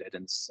expanded.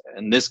 And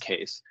in this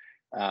case,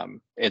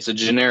 it's a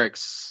generic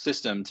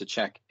system to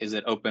check, is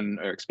it open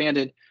or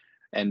expanded?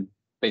 And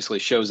basically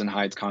shows and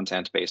hides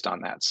content based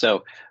on that.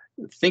 So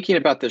thinking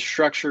about the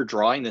structure,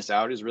 drawing this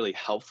out is really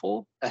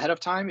helpful ahead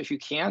of time if you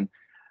can.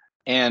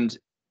 And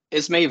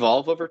this may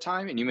evolve over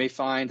time, and you may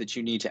find that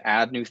you need to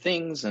add new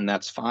things, and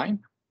that's fine.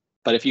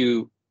 But if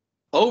you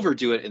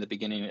overdo it in the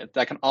beginning,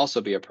 that can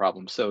also be a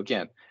problem. So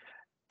again,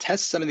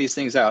 test some of these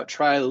things out.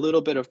 Try a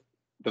little bit of,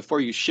 before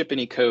you ship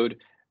any code,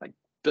 like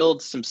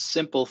build some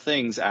simple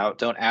things out.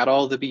 Don't add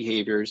all the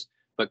behaviors,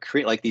 but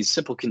create like these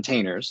simple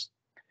containers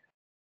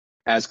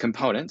as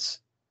components.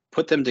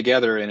 Put them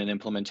together in an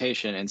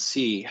implementation and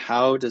see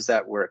how does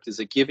that work. Is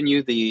it giving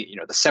you the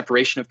the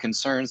separation of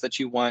concerns that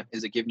you want?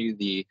 Is it giving you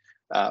the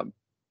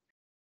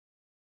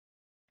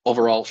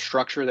overall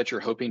structure that you're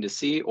hoping to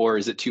see, or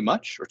is it too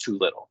much or too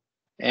little?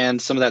 And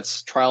some of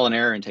that's trial and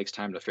error and takes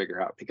time to figure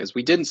out, because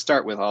we didn't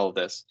start with all of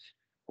this.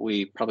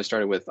 We probably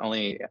started with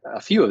only a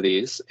few of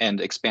these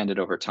and expanded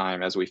over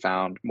time as we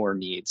found more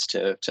needs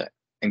to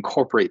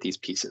incorporate these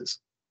pieces.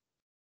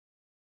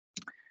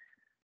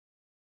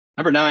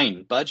 Number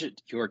 9,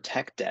 budget your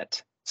tech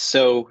debt.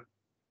 So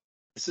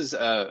this is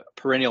a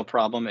perennial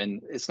problem,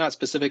 and it's not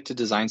specific to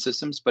design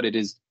systems, but it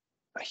is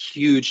a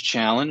huge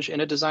challenge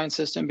in a design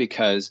system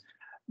because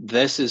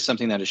this is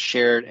something that is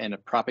shared and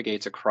it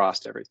propagates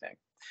across everything.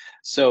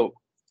 So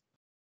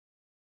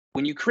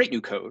when you create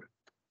new code,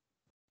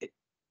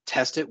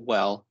 test it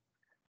well.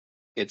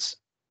 It's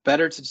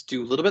better to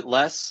do a little bit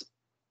less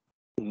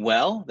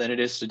well than it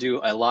is to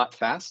do a lot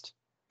fast,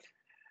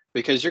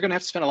 because you're going to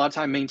have to spend a lot of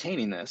time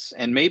maintaining this.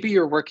 And maybe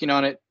you're working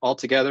on it all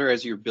together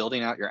as you're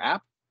building out your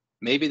app.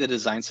 Maybe the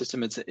design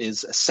system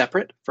is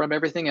separate from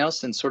everything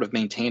else and sort of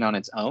maintained on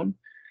its own.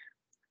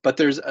 But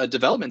there's a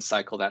development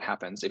cycle that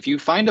happens. If you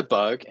find a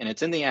bug and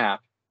it's in the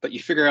app, but you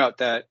figure out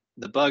that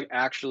the bug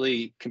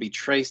actually can be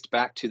traced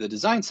back to the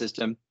design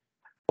system,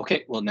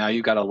 okay, well, now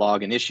you've got to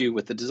log an issue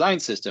with the design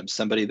system.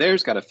 Somebody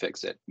there's got to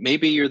fix it.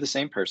 Maybe you're the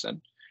same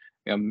person.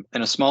 In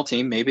a small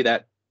team, maybe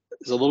that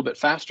is a little bit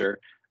faster.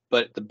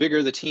 But the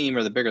bigger the team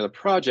or the bigger the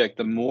project,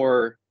 the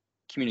more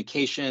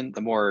communication,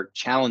 the more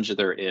challenge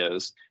there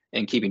is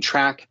in keeping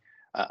track,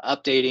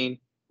 updating.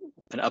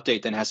 An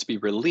update then has to be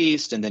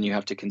released, and then you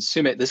have to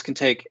consume it. This can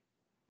take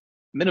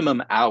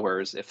minimum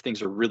hours if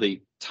things are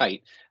really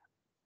tight,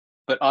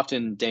 but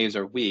often days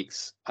or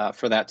weeks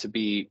for that to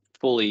be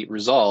fully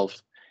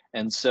resolved.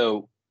 And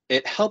so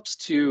it helps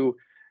to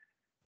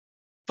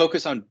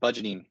focus on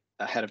budgeting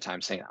ahead of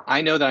time, saying,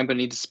 I know that I'm going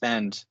to need to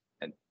spend,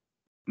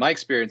 my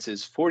experience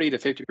is 40 to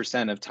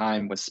 50% of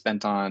time was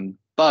spent on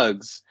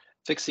bugs,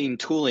 fixing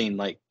tooling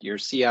like your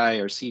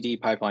CI or CD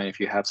pipeline if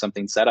you have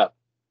something set up.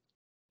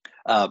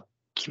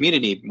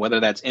 Community, whether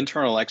that's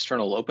internal,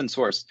 external, open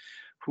source,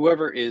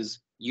 whoever is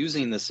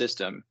using the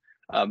system,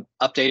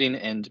 updating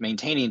and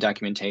maintaining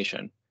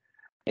documentation.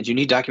 And you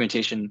need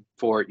documentation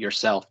for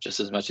yourself just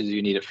as much as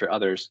you need it for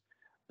others.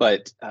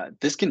 But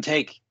this can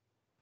take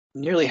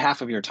nearly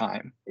half of your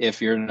time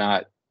if you're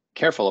not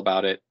careful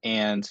about it.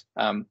 And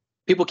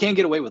people can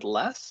get away with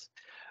less,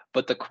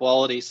 but the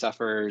quality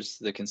suffers,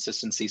 the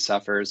consistency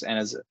suffers. And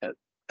as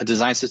a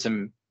design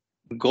system,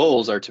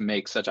 goals are to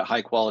make such a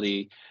high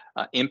quality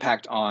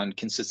impact on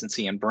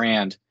consistency and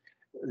brand.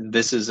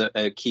 This is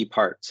a key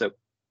part. So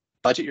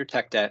budget your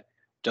tech debt,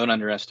 don't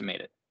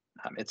underestimate it.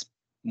 It's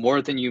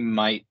more than you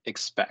might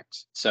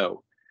expect.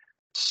 So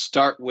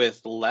start with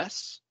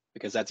less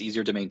because that's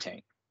easier to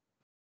maintain.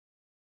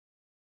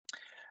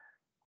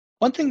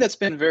 One thing that's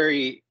been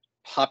very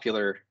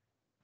popular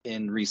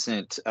in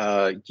recent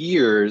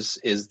years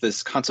is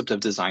this concept of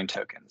design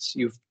tokens.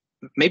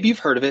 Maybe you've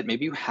heard of it,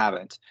 maybe you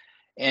haven't,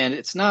 and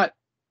it's not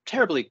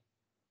terribly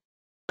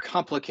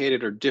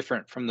complicated or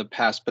different from the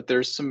past, but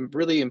there's some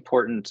really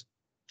important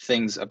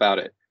things about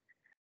it.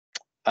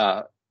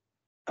 Oh,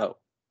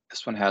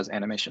 this one has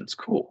animations.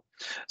 Cool.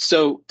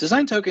 So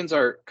design tokens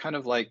are kind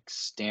of like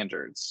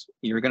standards.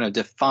 You're going to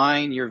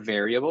define your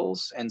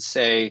variables and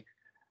say,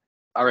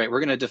 all right,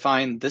 we're going to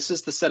define this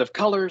is the set of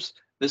colors,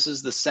 this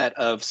is the set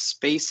of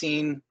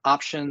spacing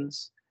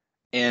options,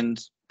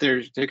 and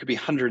there could be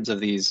hundreds of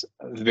these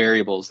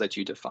variables that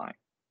you define.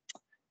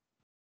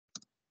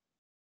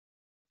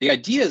 The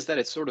idea is that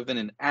it's sort of in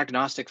an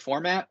agnostic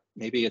format.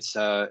 Maybe it's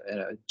a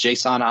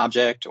JSON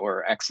object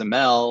or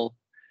XML,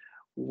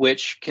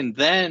 which can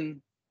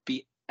then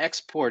be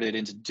exported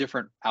into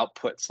different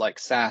outputs like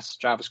Sass,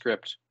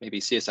 JavaScript,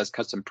 maybe CSS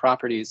custom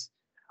properties,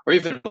 or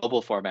even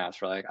mobile formats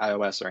for like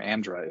iOS or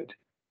Android.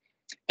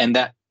 And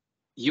that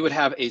you would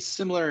have a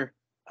similar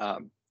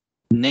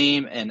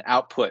name and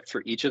output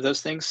for each of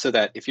those things, so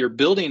that if you're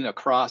building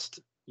across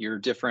your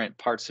different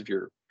parts of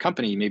your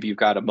company, maybe you've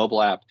got a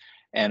mobile app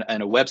and a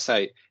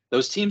website,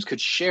 those teams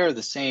could share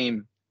the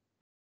same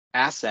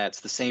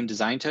assets, the same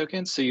design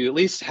tokens, so you at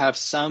least have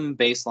some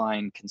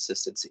baseline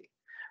consistency.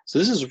 So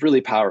this is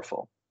really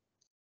powerful.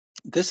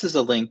 This is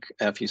a link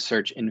if you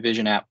search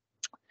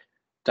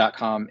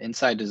envisionapp.com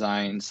inside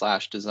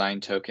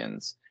design/design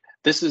tokens.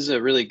 This is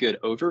a really good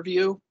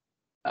overview.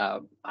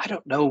 I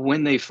don't know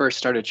when they first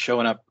started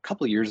showing up. A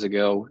couple of years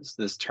ago,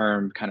 this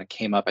term kind of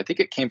came up. I think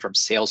it came from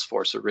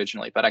Salesforce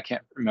originally, but I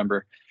can't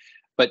remember.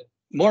 But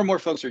more and more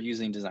folks are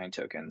using design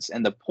tokens.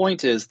 And the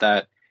point is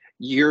that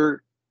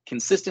you're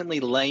consistently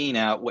laying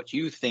out what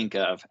you think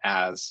of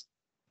as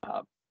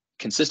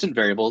consistent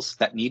variables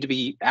that need to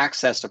be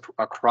accessed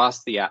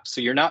across the app.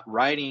 So you're not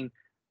writing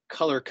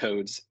color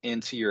codes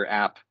into your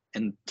app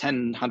in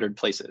 1,000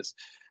 places.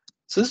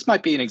 So this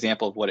might be an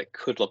example of what it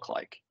could look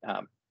like.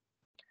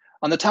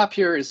 On the top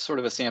here is sort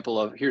of a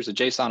sample of, here's a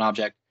JSON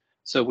object.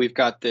 So we've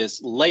got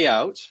this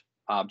layout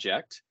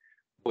object,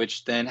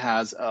 which then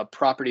has a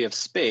property of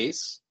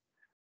space,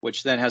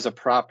 which then has a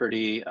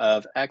property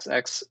of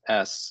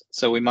XXS.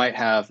 So we might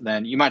have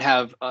then, you might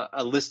have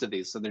a list of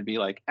these. So there'd be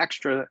like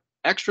extra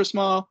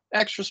small,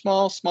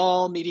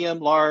 small, medium,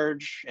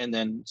 large, and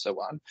then so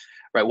on,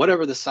 right?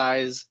 Whatever the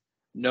size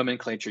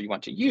nomenclature you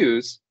want to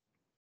use.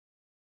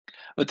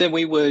 But then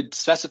we would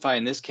specify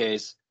in this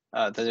case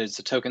that it's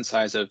a token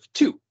size of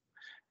 2.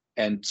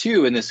 And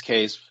 2 in this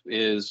case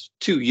is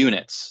 2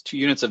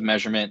 units of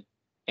measurement.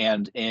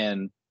 And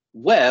in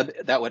web,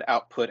 that would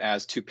output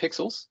as 2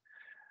 pixels,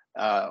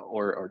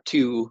 or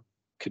 2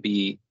 could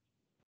be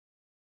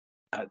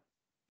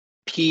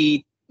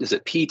PT?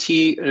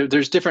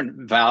 There's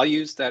different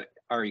values that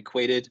are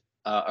equated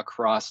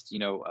across,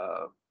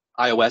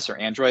 iOS or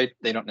Android.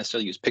 They don't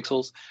necessarily use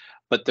pixels,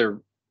 but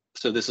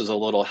so this is a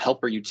little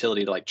helper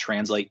utility to like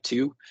translate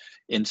 2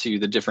 into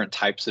the different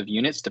types of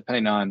units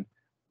depending on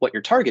what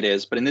your target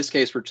is. But in this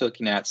case, we're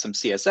looking at some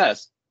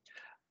CSS.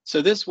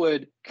 So this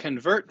would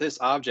convert this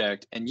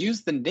object and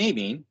use the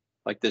naming,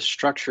 like this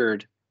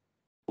structured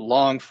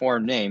long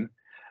form name.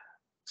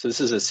 So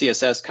this is a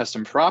CSS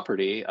custom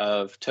property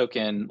of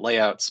token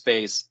layout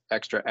space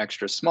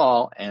extra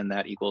small, and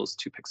that equals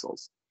 2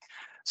 pixels.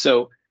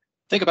 So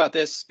think about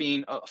this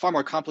being far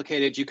more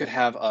complicated. You could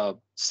have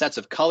sets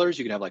of colors.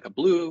 You could have like a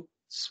blue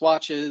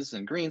swatches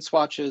and green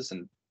swatches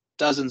and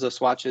dozens of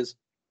swatches.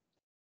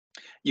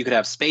 You could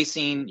have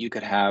spacing. You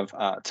could have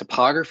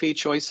typography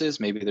choices.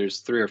 Maybe there's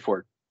 3 or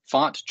 4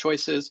 font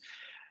choices.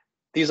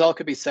 These all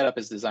could be set up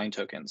as design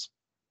tokens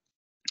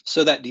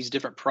so that these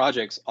different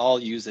projects all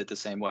use it the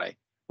same way.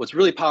 What's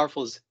really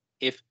powerful is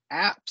if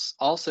apps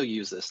also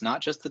use this,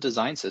 not just the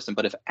design system,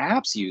 but if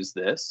apps use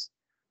this,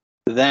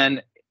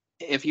 then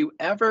if you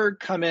ever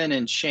come in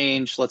and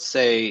change, let's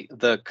say,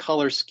 the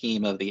color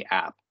scheme of the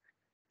app,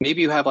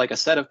 maybe you have like a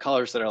set of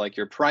colors that are like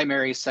your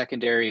primary,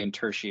 secondary, and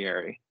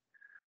tertiary.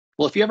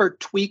 Well, if you ever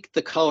tweak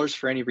the colors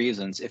for any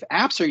reasons, if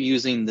apps are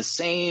using the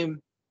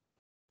same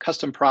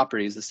custom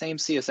properties, the same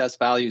CSS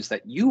values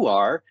that you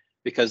are,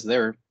 because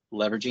they're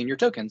leveraging your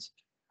tokens,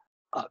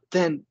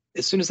 then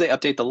as soon as they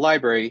update the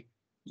library,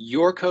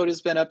 your code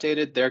has been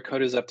updated, their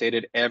code is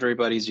updated,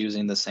 everybody's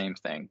using the same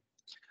thing.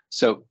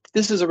 So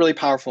this is a really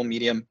powerful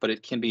medium, but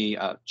it can be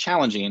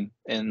challenging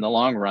in the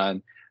long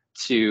run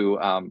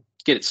to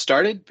get it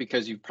started,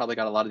 because you've probably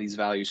got a lot of these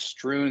values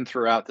strewn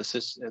throughout the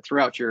system,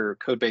 throughout your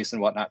code base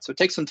and whatnot. So it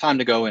takes some time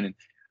to go in and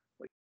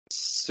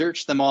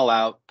search them all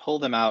out, pull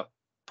them out,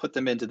 put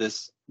them into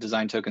this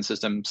design token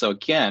system. So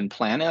again,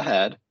 plan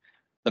ahead.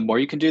 The more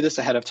you can do this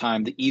ahead of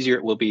time, the easier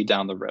it will be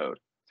down the road.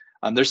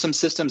 There's some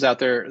systems out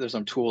there, there's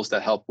some tools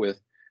that help with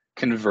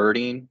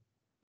converting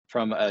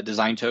from a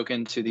design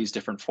token to these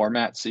different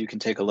formats. So you can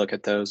take a look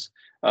at those,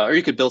 or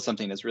you could build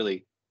something that's really,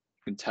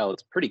 you can tell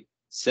it's pretty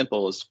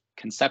simple.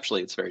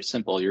 Conceptually, it's very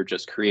simple. You're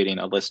just creating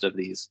a list of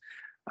these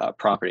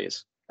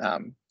properties,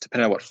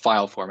 depending on what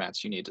file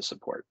formats you need to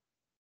support.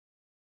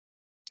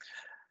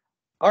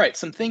 All right,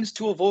 some things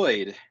to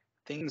avoid.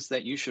 things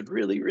that you should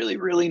really, really,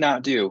 really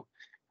not do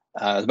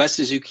as best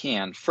as you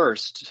can.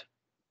 First,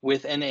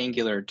 within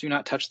Angular, do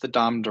not touch the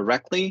DOM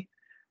directly,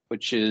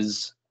 which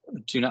is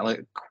do not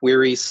let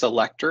query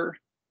selector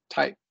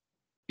type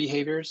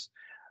behaviors.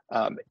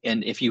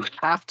 And if you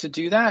have to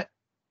do that,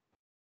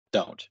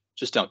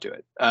 just don't do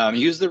it.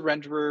 Use the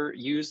renderer,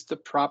 use the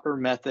proper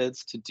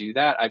methods to do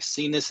that. I've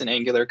seen this in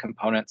Angular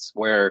components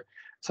where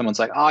someone's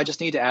like, oh, I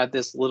just need to add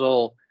this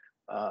little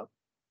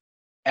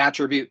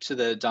attribute to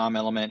the DOM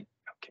element.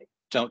 Okay,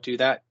 don't do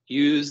that.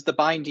 Use the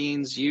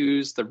bindings,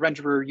 use the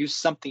renderer, use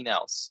something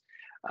else.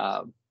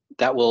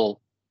 That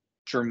will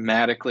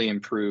dramatically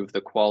improve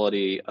the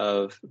quality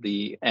of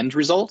the end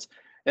result.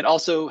 It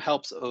also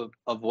helps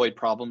avoid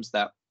problems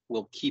that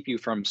will keep you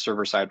from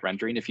server-side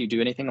rendering if you do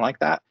anything like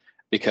that,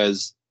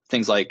 because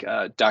things like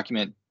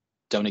document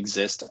don't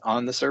exist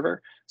on the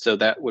server. So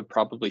that would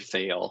probably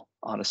fail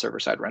on a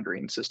server-side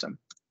rendering system.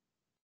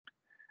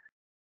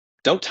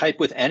 Don't type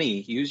with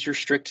any, use your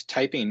strict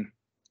typing.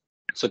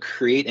 So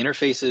create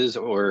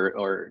interfaces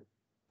or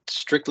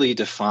strictly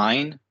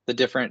define the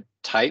different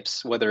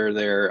types, whether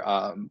they're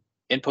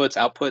inputs,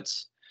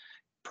 outputs,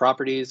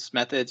 properties,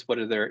 methods, what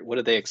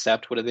do they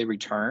accept, what do they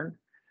return?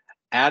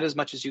 Add as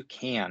much as you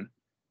can.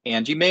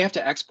 And you may have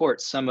to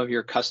export some of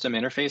your custom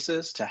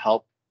interfaces to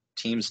help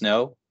teams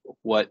know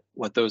what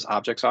those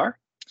objects are.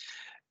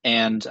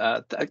 And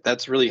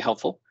that's really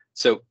helpful.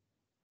 So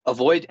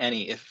avoid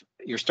any. If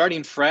you're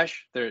starting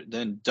fresh,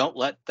 then don't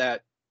let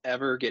that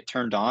ever get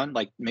turned on.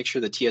 Like, make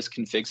sure the TS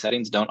config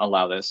settings don't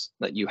allow this,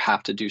 that you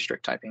have to do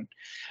strict typing.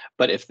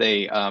 But if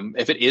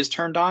it is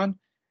turned on,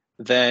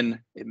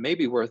 then it may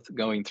be worth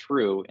going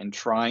through and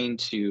trying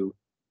to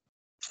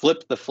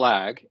flip the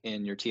flag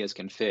in your TS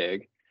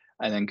config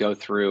and then go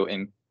through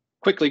and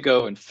quickly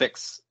go and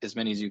fix as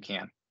many as you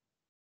can.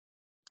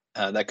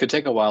 That could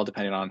take a while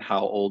depending on how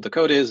old the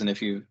code is and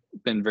if you've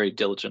been very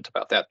diligent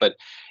about that. But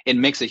it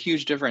makes a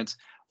huge difference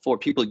for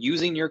people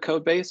using your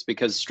code base,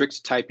 because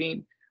strict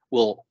typing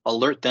will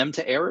alert them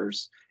to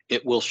errors.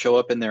 It will show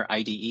up in their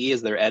IDE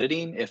as they're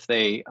editing if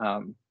they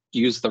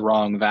use the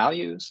wrong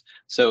values.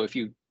 So if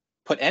you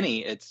put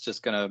any, it's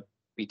just going to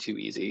be too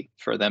easy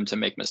for them to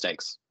make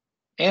mistakes,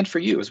 and for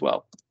you as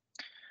well.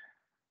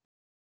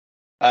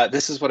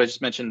 This is what I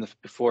just mentioned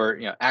before.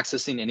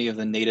 Accessing any of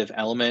the native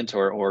element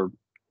or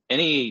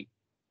anything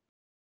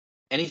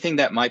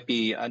that might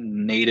be a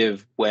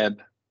native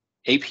web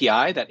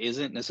API that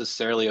isn't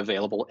necessarily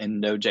available in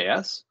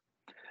Node.js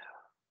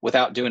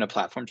without doing a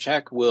platform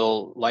check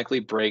will likely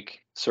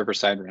break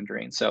server-side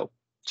rendering. So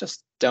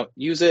just don't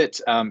use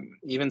it.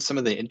 Even some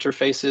of the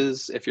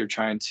interfaces, if you're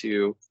trying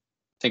to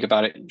think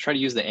about it, try to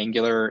use the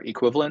Angular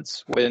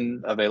equivalents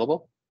when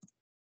available.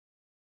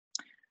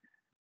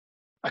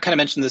 I kind of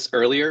mentioned this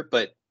earlier,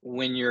 but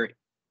when you're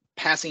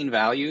passing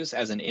values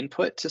as an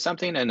input to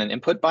something and an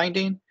input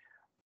binding,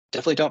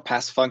 definitely don't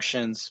pass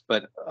functions,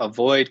 but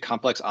avoid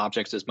complex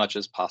objects as much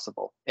as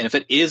possible. And if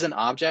it is an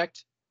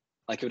object,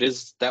 like if it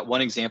is that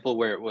one example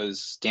where it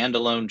was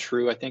standalone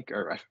true, I think,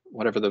 or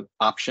whatever the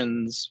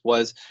options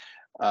was,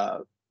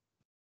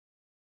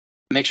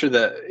 make sure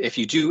that if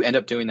you do end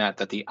up doing that,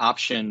 that the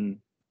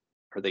option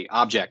or the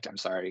object, I'm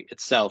sorry,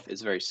 itself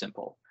is very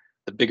simple.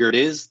 The bigger it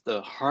is,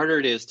 the harder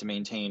it is to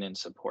maintain and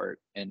support,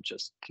 and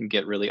just can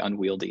get really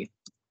unwieldy.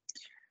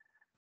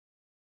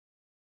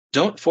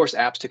 Don't force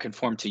apps to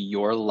conform to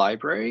your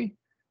library.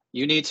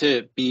 You need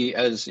to be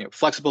as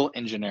flexible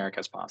and generic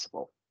as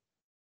possible.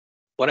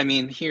 What I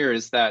mean here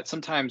is that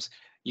sometimes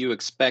you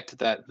expect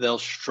that they'll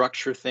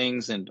structure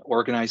things and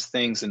organize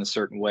things in a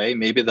certain way.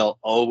 Maybe they'll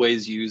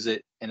always use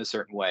it in a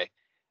certain way.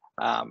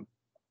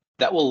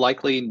 That will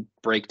likely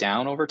break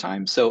down over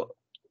time. So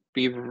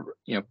be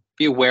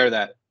aware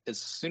that as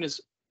soon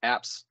as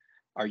apps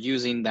are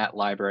using that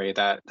library,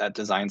 that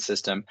design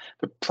system,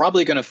 they're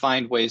probably going to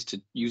find ways to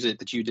use it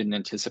that you didn't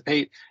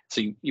anticipate.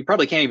 So you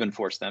probably can't even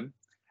force them.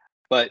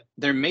 But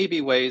there may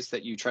be ways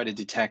that you try to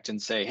detect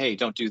and say, hey,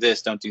 don't do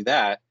this, don't do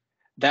that.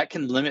 That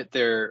can limit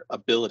their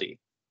ability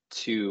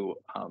to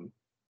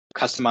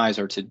customize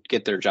or to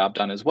get their job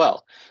done as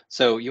well.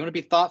 So you want to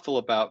be thoughtful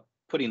about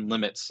putting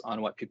limits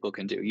on what people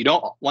can do. You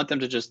don't want them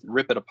to just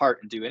rip it apart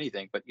and do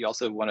anything, but you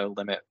also want to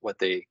limit what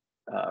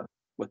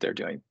they're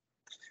doing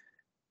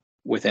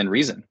within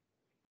reason.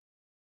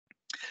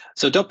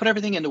 So don't put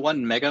everything into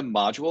one mega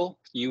module.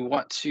 You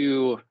want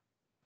to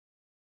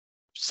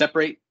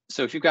separate.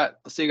 So if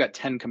let's say you've got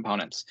 10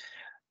 components,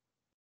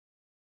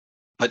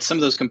 but some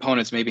of those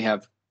components maybe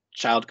have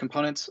child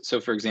components. So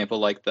for example,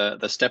 like the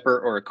stepper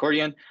or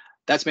accordion,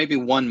 that's maybe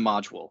one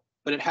module,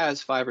 but it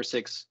has 5 or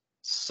 6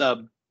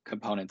 sub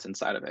components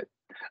inside of it.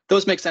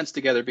 Those make sense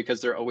together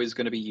because they're always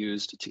going to be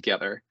used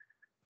together.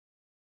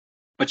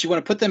 But you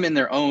want to put them in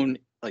their own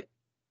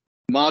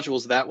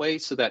modules that way,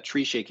 so that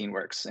tree shaking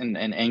works in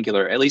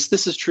Angular. At least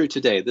this is true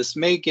today. This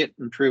may get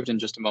improved in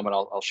just a moment.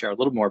 I'll share a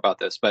little more about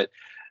this. But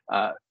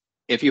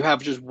if you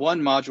have just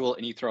one module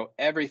and you throw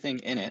everything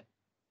in it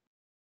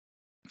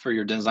for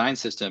your design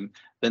system,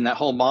 then that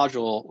whole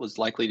module was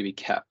likely to be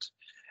kept.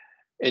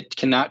 It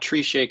cannot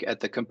tree shake at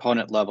the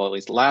component level, at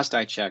least last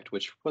I checked,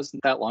 which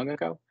wasn't that long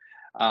ago.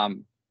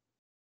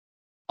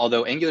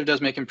 Although Angular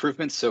does make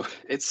improvements, so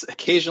it's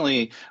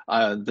occasionally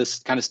this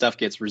kind of stuff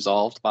gets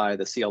resolved by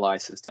the CLI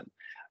system.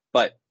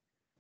 But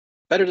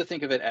better to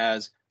think of it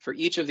as for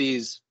each of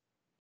these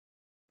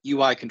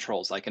UI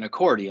controls, like an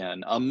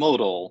accordion, a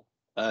modal,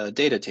 a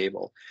data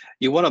table,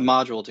 you want a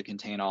module to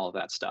contain all of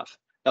that stuff.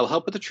 That'll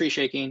help with the tree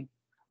shaking.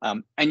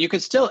 And you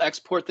can still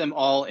export them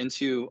all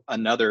into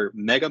another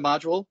mega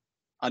module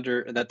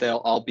that they'll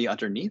all be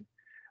underneath.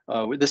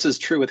 This is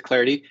true with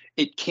Clarity.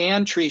 It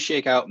can tree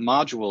shake out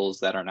modules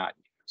that are not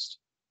used,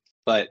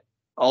 but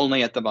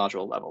only at the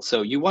module level.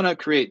 So you want to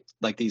create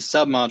like these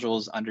sub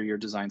modules under your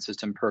design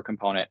system per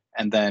component,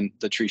 and then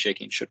the tree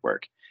shaking should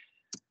work.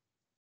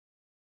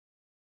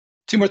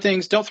 Two more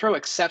things, don't throw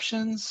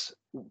exceptions.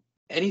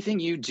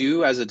 Anything you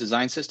do as a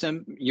design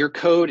system, your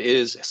code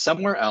is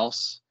somewhere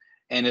else.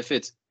 And if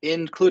it's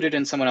included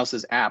in someone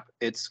else's app,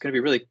 it's going to be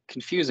really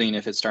confusing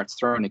if it starts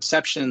throwing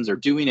exceptions or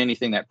doing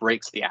anything that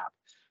breaks the app.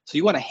 So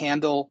you want to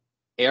handle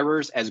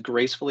errors as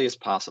gracefully as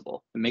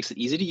possible. It makes it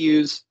easy to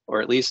use,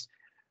 or at least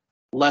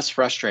less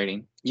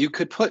frustrating. You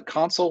could put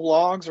console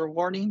logs or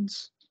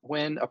warnings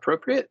when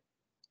appropriate,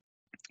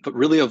 but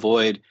really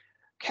avoid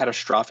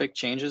catastrophic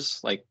changes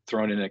like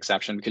throwing in an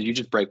exception, because you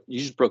just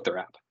broke their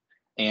app.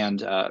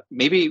 And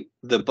maybe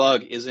the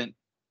bug isn't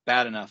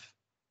bad enough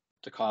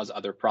to cause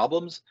other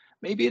problems.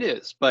 Maybe it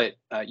is, but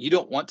you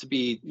don't want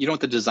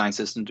the design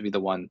system to be the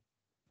one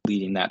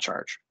leading that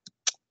charge.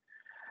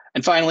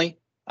 And finally,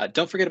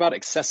 don't forget about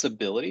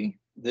accessibility.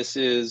 This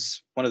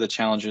is one of the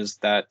challenges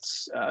that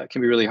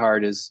can be really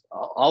hard. Is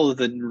all of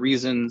the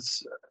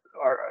reasons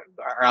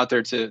are out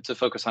there to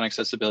focus on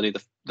accessibility.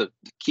 The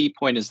key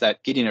point is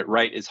that getting it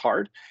right is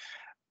hard.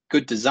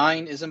 Good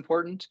design is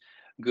important.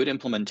 Good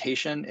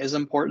implementation is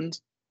important.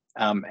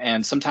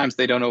 And sometimes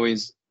they're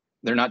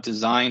not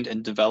designed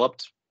and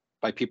developed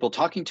by people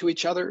talking to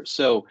each other.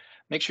 So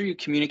make sure you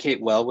communicate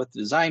well with the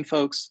design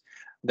folks,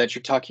 that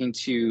you're talking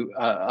to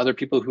other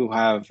people who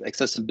have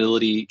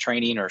accessibility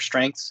training or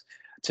strengths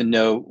to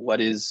know what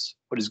is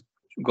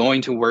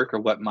going to work or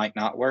what might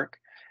not work.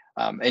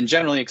 And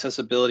generally,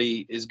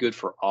 accessibility is good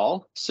for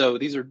all. So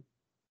these are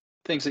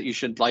things that you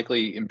should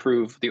likely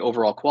improve the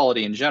overall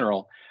quality in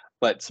general.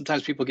 But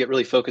sometimes people get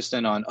really focused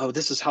in on, oh,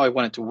 this is how I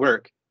want it to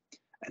work.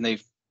 And they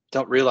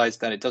don't realize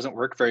that it doesn't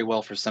work very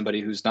well for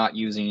somebody who's not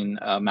using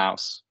a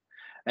mouse.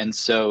 And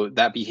so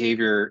that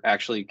behavior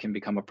actually can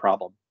become a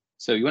problem.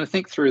 So you want to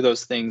think through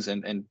those things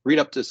and get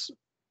up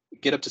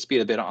to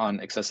speed a bit on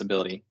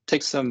accessibility. It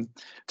takes some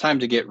time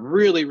to get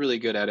really, really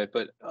good at it,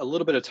 but a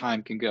little bit of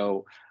time can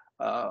go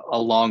a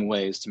long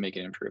ways to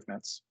making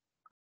improvements.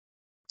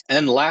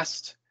 And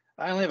last,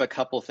 I only have a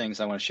couple things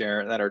I want to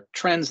share that are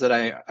trends that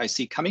I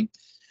see coming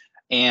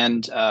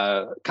and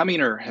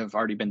coming or have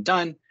already been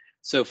done.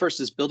 So first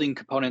is building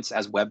components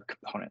as web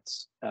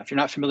components. If you're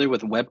not familiar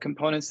with web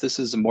components, this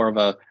is more of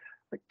a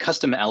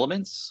custom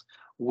elements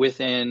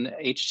within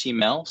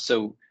HTML.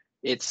 So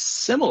it's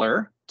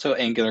similar to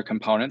Angular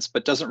components,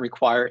 but doesn't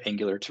require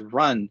Angular to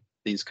run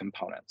these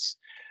components.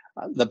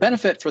 The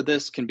benefit for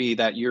this can be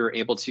that you're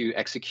able to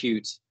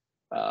execute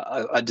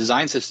a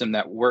design system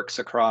that works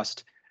across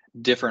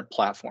different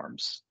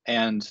platforms.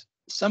 And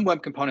some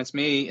web components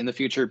may in the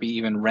future be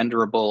even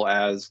renderable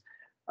as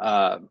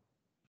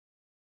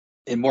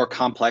in more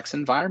complex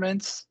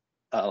environments,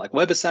 like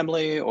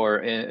WebAssembly,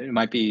 or it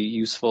might be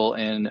useful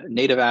in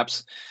native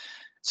apps.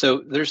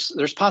 So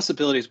there's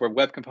possibilities where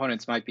web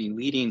components might be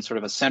leading sort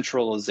of a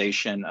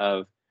centralization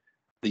of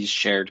these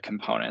shared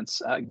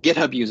components.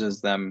 GitHub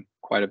uses them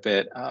quite a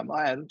bit.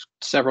 I have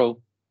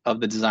several of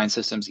the design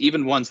systems,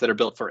 even ones that are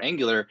built for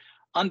Angular,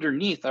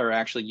 underneath are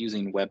actually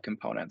using web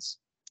components.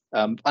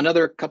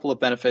 Another couple of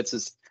benefits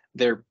is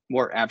they're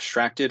more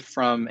abstracted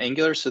from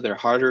Angular, so they're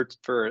harder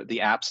for the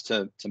apps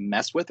to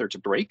mess with or to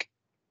break.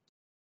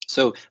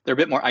 So they're a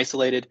bit more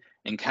isolated,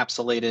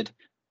 encapsulated.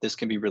 This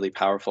can be really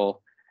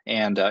powerful.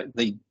 And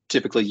they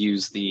typically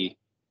use the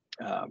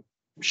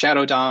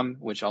shadow DOM,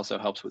 which also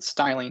helps with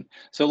styling.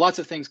 So lots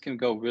of things can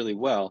go really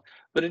well,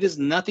 but it is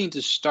nothing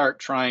to start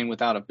trying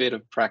without a bit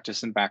of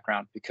practice and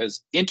background,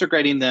 because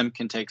integrating them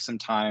can take some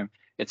time.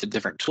 It's a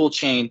different tool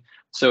chain.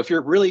 So if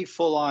you're really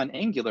full on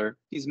Angular,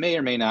 these may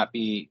or may not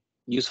be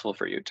useful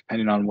for you,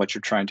 depending on what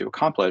you're trying to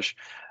accomplish.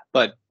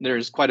 But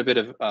there's quite a bit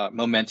of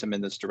momentum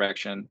in this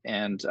direction,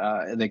 and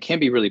they can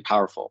be really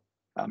powerful.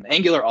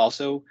 Angular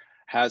also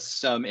has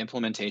some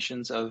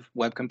implementations of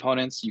web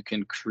components. You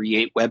can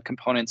create web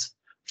components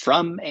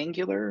from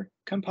Angular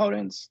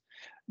components.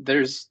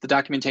 The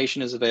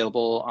documentation is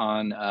available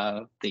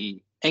on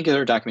the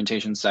Angular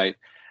documentation site.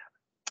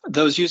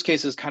 Those use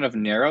cases kind of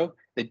narrow.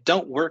 They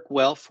don't work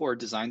well for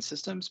design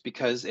systems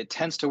because it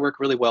tends to work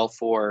really well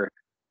for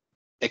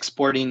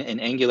exporting an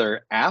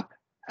Angular app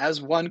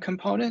as one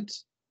component.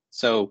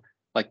 So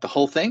like the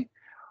whole thing,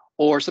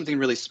 or something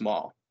really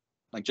small,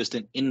 like just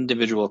an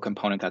individual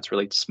component that's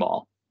really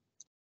small.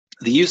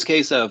 The use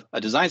case of a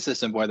design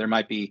system where there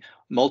might be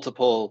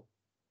multiple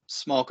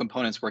small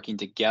components working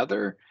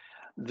together,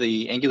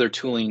 the Angular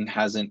tooling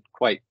hasn't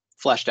quite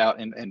fleshed out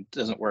and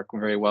doesn't work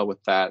very well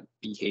with that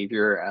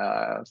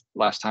behavior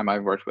last time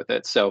I've worked with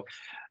it. So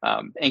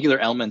Angular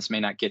elements may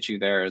not get you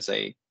there as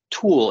a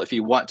tool if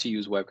you want to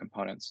use web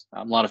components.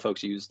 A lot of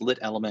folks use lit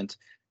element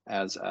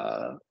as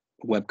a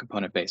web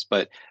component base,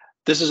 but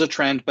this is a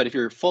trend. But if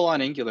you're full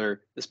on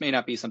Angular, this may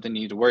not be something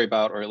you need to worry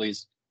about, or at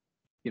least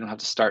you don't have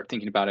to start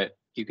thinking about it.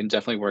 You can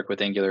definitely work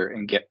with Angular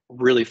and get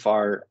really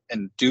far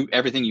and do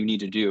everything you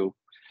need to do.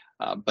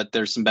 But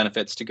there's some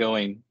benefits to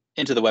going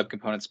into the web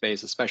component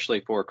space,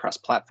 especially for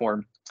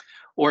cross-platform,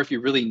 or if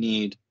you really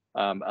need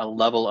a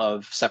level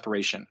of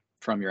separation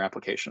from your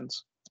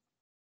applications.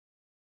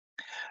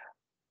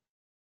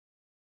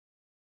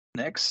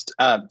 Next,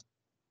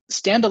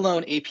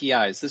 standalone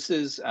APIs. This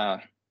is,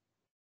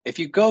 if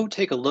you go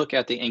take a look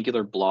at the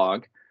Angular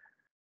blog,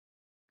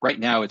 right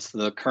now it's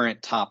the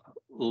current top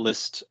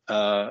list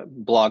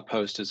blog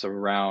post is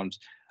around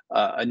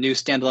a new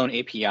standalone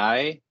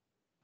API,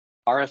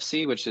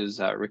 RFC, which is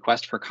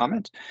request for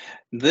comment.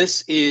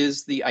 This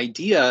is the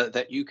idea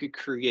that you could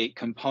create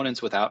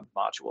components without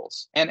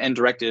modules and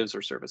directives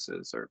or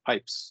services or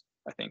pipes,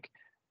 I think.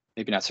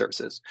 Maybe not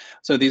services.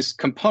 So these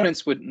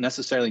components wouldn't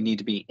necessarily need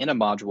to be in a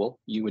module.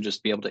 You would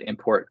just be able to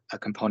import a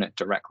component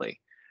directly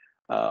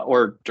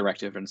or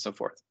directive and so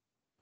forth.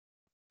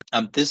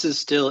 This is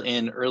still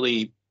in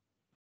early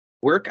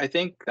work, I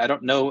think. I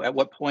don't know at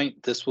what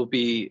point this will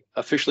be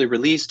officially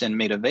released and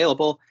made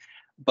available,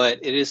 but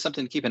it is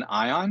something to keep an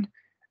eye on,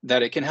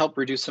 that it can help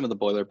reduce some of the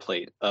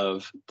boilerplate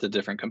of the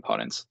different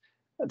components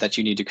that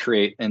you need to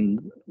create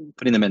and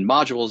putting them in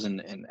modules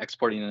and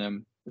exporting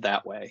them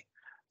that way.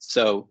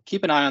 So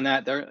keep an eye on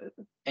that. Their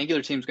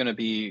Angular team is going to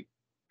be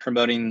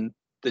promoting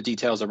the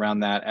details around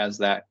that as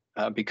that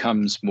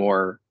becomes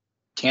more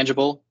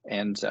tangible.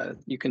 And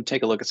you can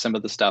take a look at some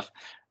of the stuff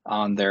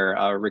on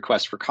their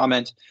request for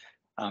comment.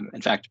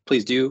 In fact,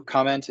 please do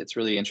comment. It's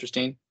really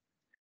interesting.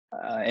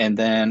 And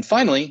then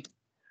finally,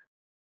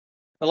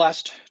 the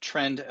last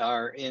trend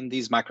are in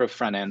these micro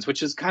front ends,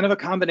 which is kind of a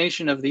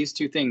combination of these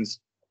two things,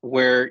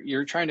 where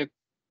you're trying to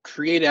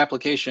create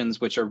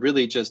applications which are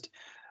really just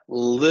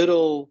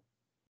little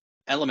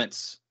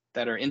elements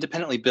that are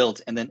independently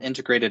built and then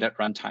integrated at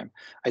runtime.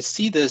 I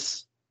see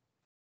this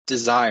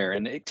desire,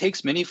 and it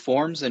takes many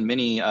forms and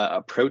many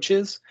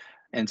approaches.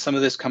 And some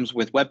of this comes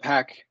with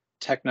Webpack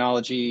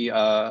technology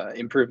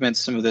improvements.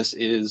 Some of this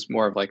is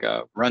more of like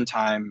a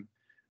runtime,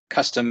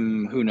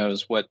 custom, who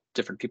knows what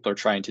different people are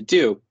trying to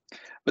do.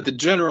 But the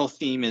general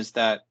theme is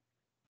that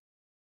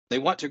they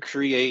want to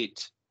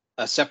create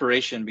a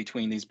separation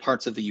between these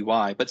parts of the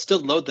UI, but still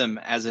load them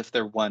as if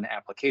they're one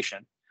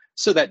application,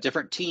 so that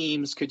different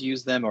teams could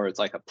use them, or it's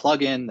like a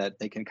plugin that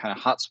they can kind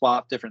of hot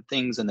swap different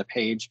things in the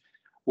page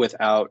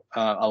without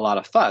a lot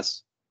of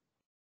fuss.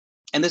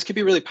 And this could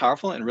be really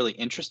powerful and really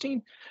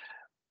interesting.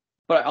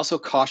 But I also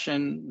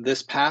caution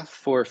this path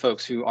for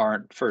folks who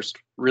aren't first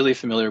really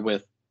familiar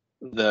with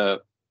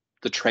the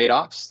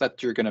trade-offs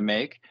that you're going to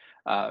make.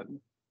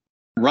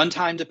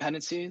 Runtime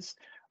dependencies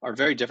are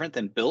very different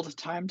than build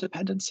time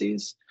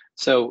dependencies.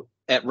 So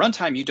at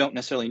runtime, you don't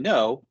necessarily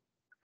know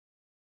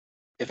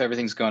if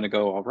everything's going to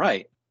go all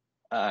right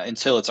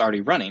until it's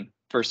already running,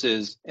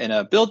 versus in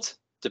a build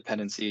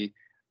dependency,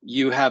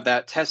 you have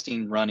that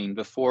testing running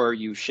before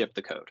you ship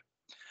the code.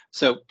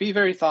 So be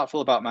very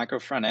thoughtful about micro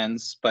front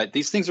ends, but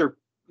these things are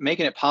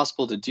making it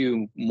possible to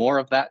do more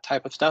of that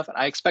type of stuff. And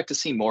I expect to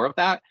see more of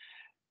that.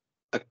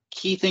 A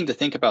key thing to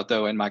think about,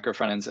 though, in micro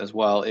front ends as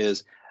well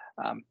is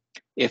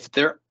if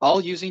they're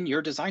all using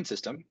your design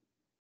system,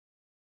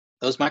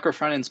 those micro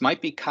front ends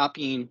might be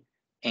copying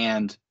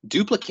and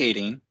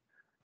duplicating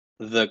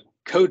the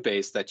code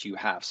base that you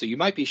have. So you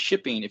might be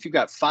shipping, if you've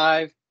got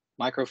 5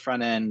 micro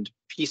front end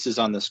pieces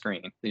on the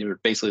screen, these are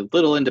basically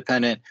little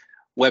independent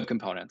web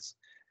components.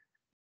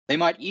 They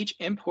might each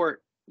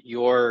import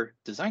your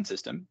design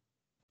system,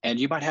 and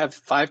you might have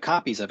 5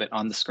 copies of it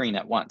on the screen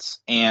at once.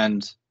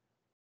 And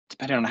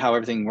depending on how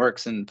everything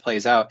works and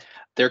plays out,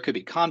 there could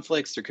be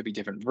conflicts, there could be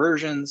different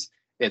versions.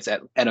 It's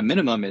at a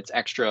minimum, it's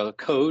extra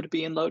code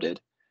being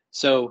loaded.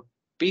 So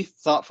be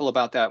thoughtful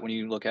about that when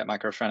you look at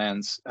micro front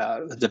ends.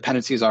 The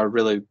dependencies are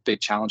really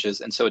big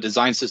challenges. And so a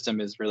design system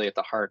is really at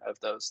the heart of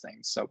those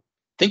things. So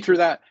think through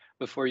that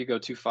before you go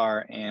too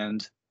far.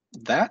 And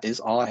that is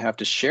all I have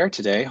to share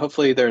today.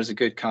 Hopefully there's a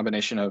good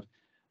combination of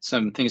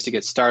some things to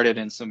get started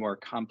and some more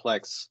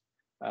complex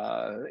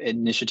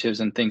initiatives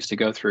and things to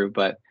go through.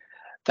 But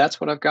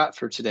that's what I've got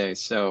for today.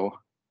 So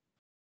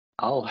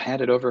I'll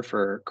hand it over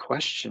for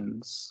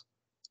questions.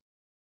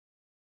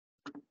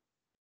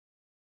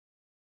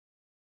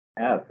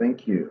 Yeah,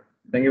 thank you.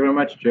 Thank you very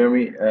much,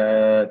 Jeremy.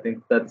 I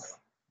think this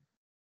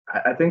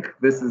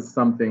is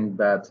something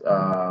that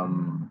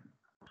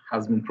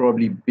has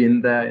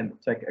been there in the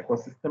tech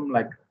ecosystem,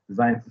 like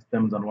design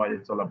systems and what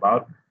it's all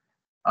about.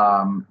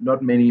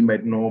 Not many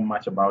might know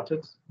much about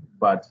it,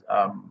 but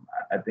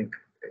I think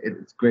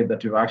it's great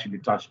that you've actually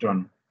touched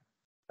on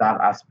that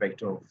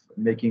aspect of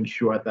making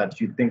sure that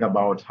you think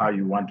about how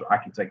you want to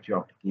architect your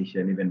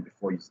application even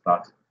before you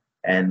start.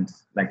 And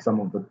like some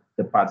of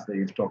the parts that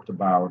you've talked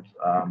about,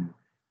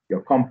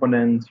 your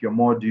components, your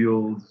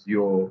modules,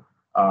 your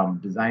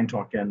design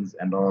tokens,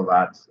 and all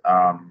that.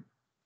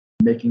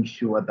 Making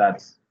sure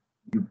that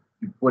you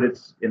put it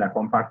in a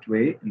compact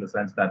way, in the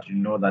sense that you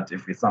know that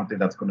if it's something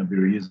that's going to be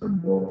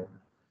reusable,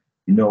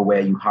 you know where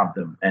you have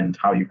them and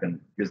how you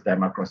can use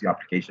them across your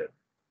application.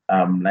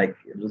 Like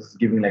just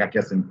giving like a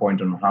case in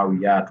point on how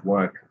we are at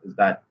work is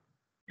that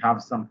you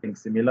have something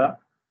similar,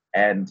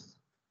 and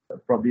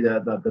probably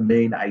the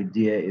main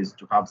idea is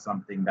to have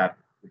something that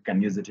we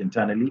can use it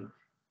internally.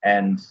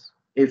 And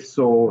if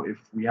so, if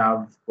we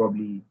have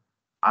probably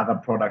other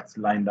products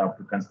lined up,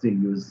 we can still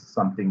use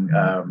something.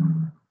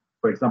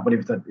 For example,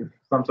 if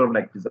some sort of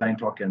like design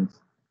tokens,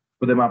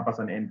 put them up as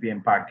an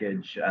NPM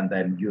package and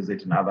then use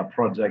it in other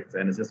projects.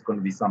 And it's just going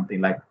to be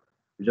something like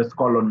you just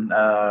call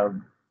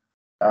on,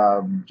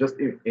 just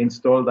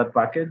install that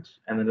package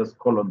and then just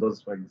call on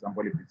those, for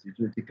example, if it's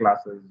utility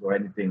classes or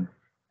anything,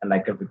 and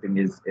like everything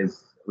is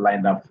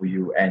lined up for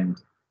you,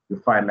 and you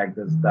find like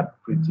there's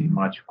that pretty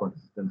much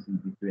consistency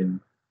between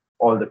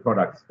all the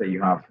products that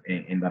you have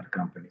in that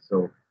company.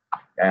 So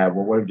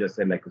what we've just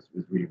said like was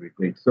really, really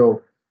great.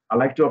 So I'd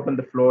like to open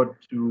the floor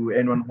to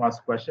anyone who has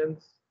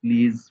questions.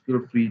 Please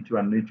feel free to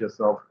unmute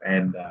yourself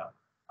and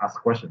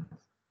ask questions.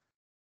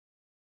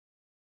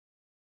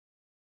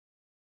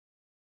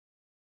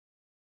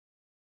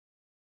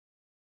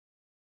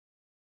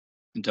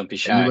 Don't be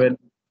shy. Anyone?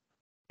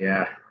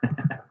 Yeah.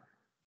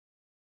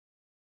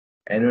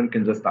 Anyone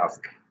can just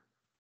ask.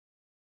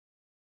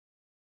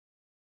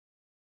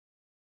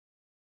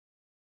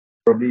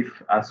 Probably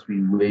as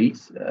we wait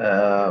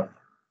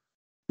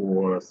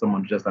for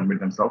someone to just unmute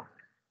themselves.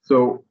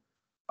 So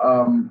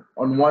on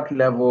what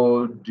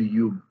level do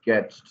you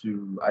get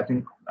to? I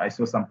think I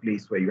saw some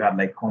place where you had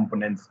like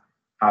components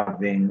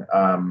having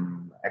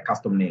a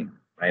custom name,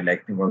 right?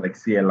 Like think of like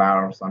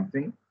CLR or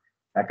something.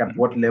 Like at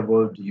what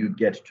level do you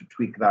get to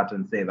tweak that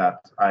and say that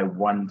I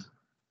want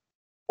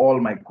all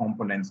my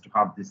components to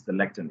have this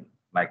selector name?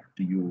 Like,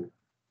 do you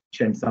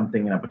change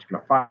something in a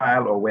particular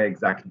file, or where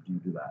exactly do you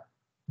do that?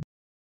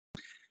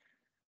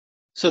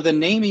 So the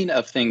naming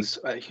of things,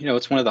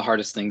 it's one of the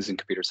hardest things in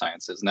computer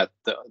sciences, and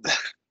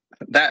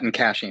that and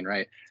caching,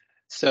 right?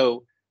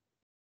 So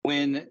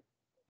when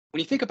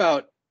you think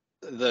about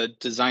the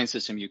design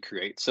system you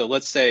create, so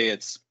let's say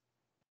it's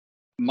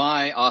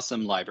my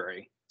awesome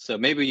library. So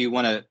maybe you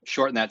want to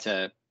shorten that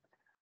to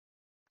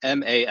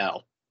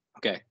MAL.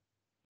 Okay,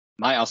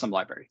 my awesome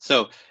library.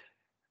 So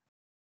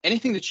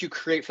anything that you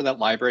create for that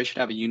library should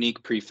have a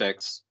unique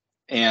prefix,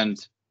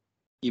 and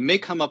you may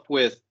come up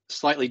with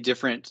slightly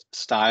different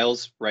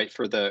styles, right,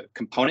 for the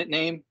component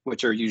name,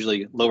 which are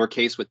usually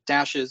lowercase with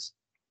dashes.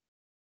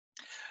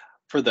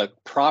 For the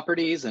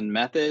properties and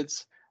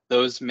methods,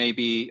 those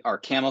maybe are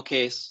camel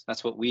case.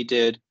 That's what we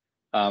did.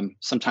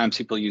 Sometimes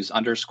people use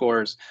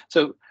underscores.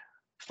 So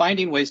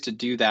finding ways to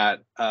do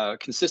that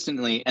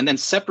consistently, and then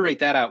separate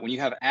that out. When you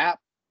have app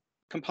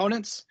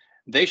components,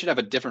 they should have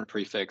a different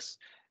prefix.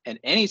 And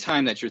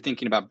anytime that you're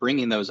thinking about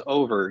bringing those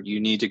over,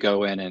 you need to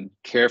go in and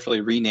carefully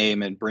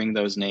rename and bring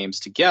those names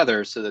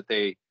together so that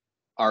they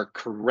are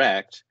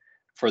correct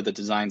for the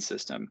design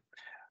system,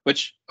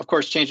 which of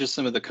course changes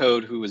some of the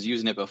code who was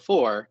using it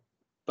before,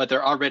 but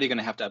they're already going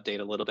to have to update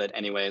a little bit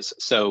anyways.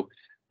 So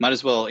might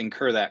as well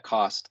incur that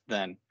cost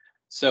then.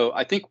 So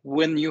I think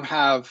when you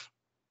have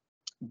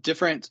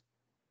different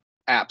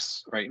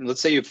apps, right? Let's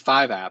say you have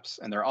 5 apps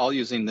and they're all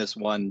using this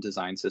one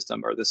design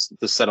system or this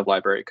set of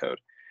library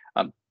code.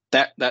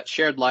 That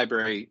shared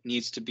library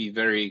needs to be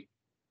very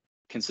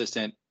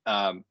consistent.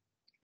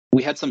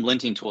 We had some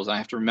linting tools. I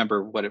have to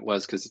remember what it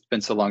was because it's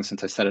been so long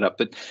since I set it up,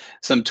 but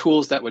some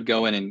tools that would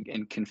go in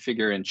and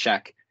configure and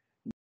check,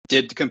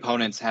 did the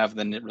components have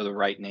the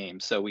right name?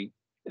 So I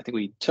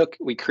think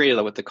we created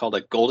what they called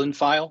a golden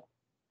file.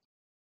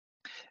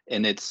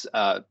 And it's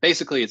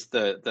basically it's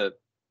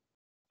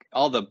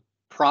all the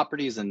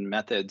properties and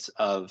methods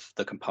of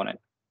the component.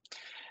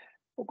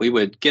 We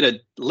would get a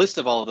list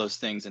of all of those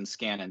things and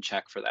scan and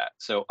check for that.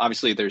 So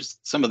obviously there's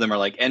some of them are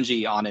like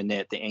ng on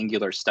init, the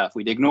Angular stuff.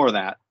 We'd ignore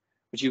that,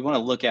 but you want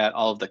to look at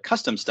all of the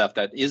custom stuff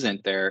that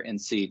isn't there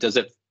and see, does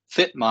it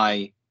fit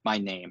my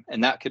name?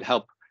 And that could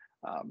help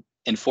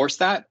enforce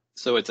that.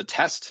 So it's a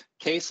test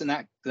case in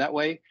that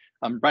way.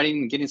 Writing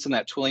and getting some of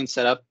that tooling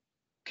set up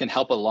can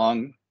help a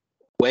long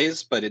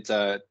ways, but it's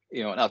an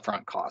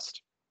upfront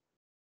cost.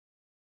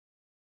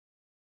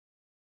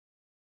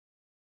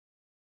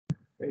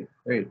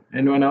 Great.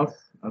 Anyone else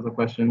has a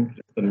question?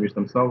 Just unmute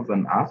themselves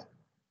and ask.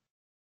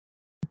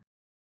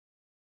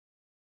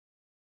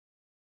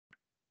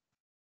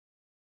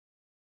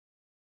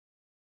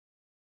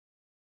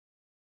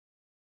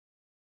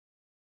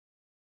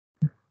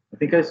 I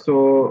think I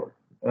saw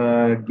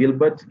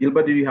Gilbert.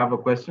 Gilbert, do you have a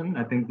question?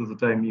 I think there's a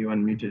time you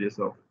unmuted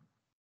yourself.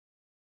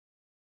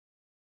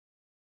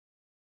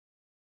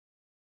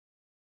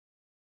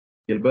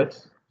 Gilbert,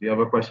 do you have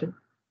a question?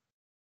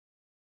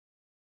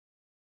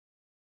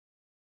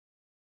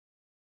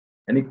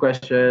 Any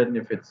question,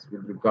 if it's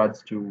with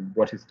regards to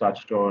what he's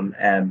touched on?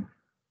 And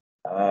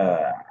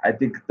I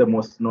think the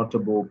most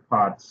notable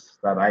parts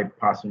that I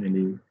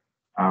personally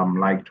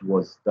liked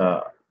was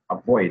the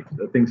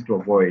things to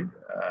avoid.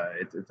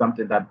 It's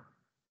something that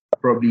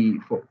probably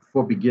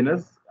for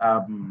beginners,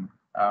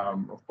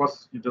 of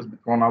course, you just be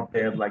thrown out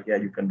there like, yeah,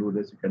 you can do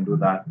this, you can do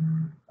that.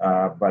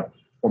 But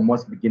for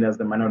most beginners,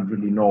 they might not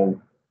really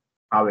know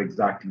how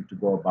exactly to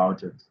go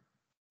about it.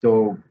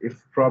 So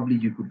if probably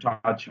you could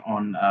touch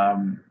on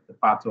the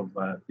parts of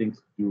things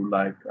to do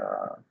like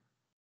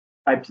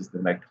type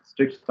system, like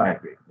strict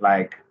typing,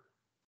 like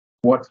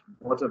what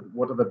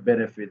are the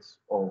benefits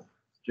of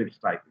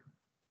strict typing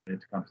when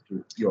it comes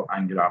to your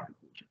Angular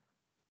application?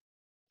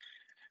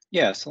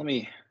 Yeah, so let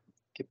me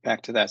get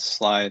back to that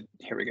slide.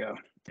 Here we go.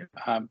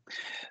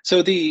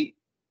 So the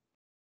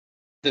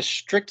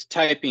strict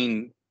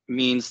typing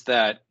means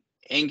that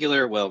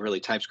Angular, well, really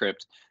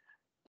TypeScript,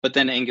 but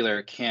then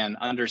Angular can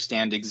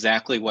understand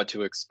exactly what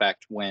to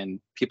expect when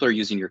people are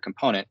using your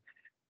component.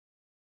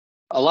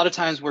 A lot of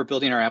times we're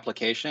building our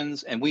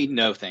applications and we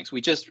know things.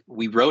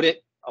 We wrote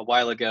it a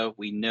while ago.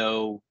 We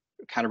know,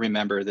 kind of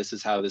remember this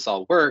is how this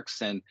all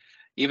works. And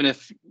even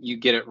if you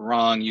get it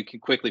wrong, you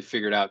can quickly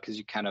figure it out because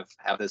you kind of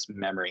have this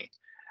memory.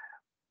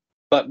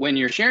 But when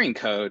you're sharing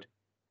code,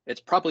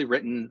 it's probably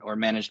written or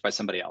managed by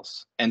somebody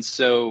else. And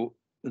so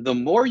the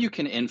more you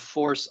can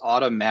enforce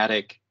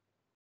automatic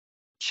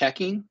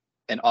checking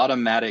and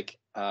automatic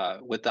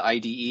with the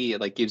IDE,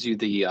 it like gives you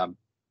the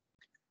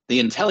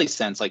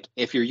IntelliSense. Like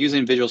if you're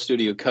using Visual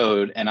Studio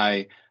Code and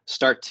I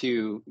start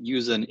to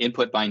use an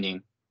input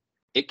binding,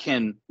 it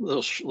can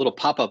little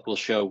pop-up will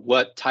show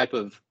what type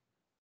of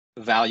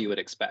value it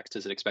expects.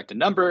 Does it expect a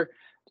number?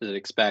 Does it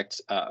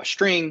expect a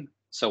string?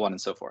 So on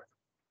and so forth.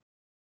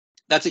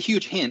 That's a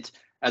huge hint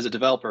as a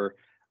developer.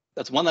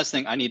 That's one less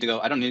thing I need to go.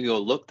 I don't need to go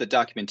look the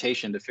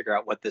documentation to figure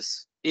out what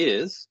this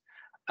is.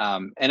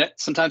 And it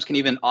sometimes can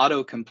even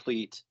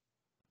auto-complete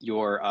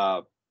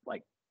your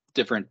like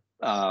different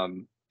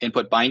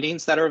input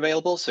bindings that are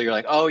available. So you're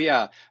like, oh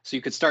yeah. So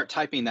you could start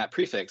typing that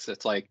prefix.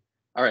 It's like,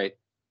 all right,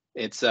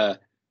 it's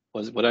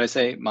what did I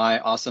say? My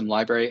awesome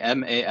library,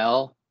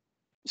 MAL.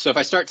 So if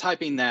I start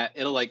typing that,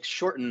 it'll like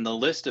shorten the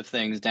list of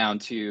things down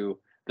to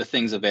the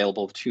things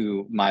available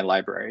to my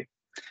library.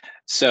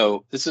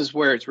 So this is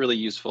where it's really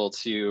useful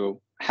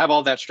to have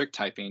all that strict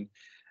typing.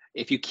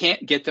 If you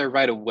can't get there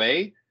right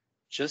away,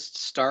 just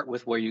start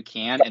with where you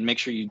can and make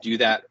sure you do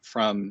that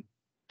from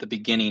the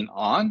beginning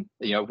on,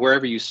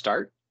 wherever you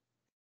start.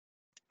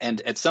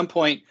 And at some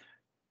point,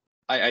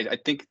 I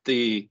think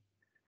we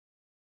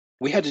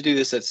had to do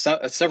this at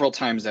several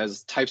times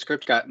as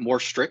TypeScript got more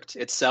strict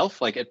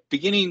itself. Like at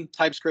beginning,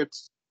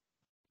 TypeScript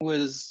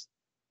was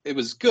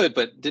good,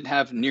 but didn't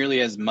have nearly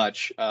as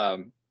much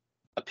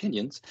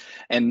opinions.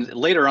 And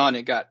later on,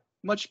 it got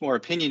much more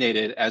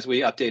opinionated as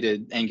we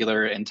updated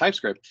Angular and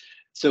TypeScript.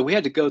 So we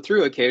had to go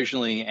through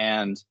occasionally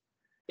and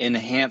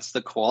enhance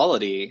the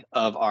quality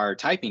of our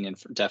typing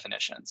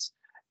definitions.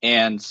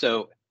 And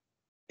so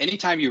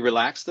anytime you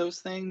relax those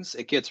things,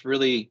 it gets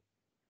really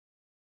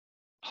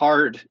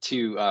hard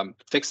to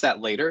fix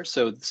that later.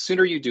 So the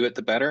sooner you do it,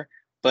 the better.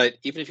 But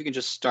even if you can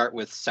just start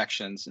with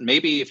sections,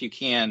 maybe if you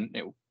can,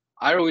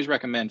 I always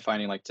recommend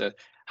finding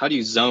how do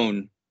you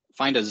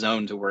find a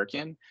zone to work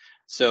in.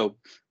 So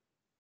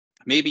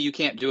maybe you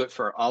can't do it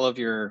for all of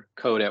your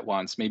code at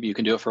once. Maybe you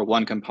can do it for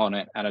one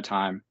component at a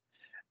time.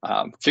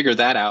 Figure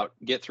that out,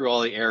 get through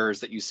all the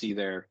errors that you see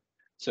there.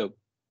 So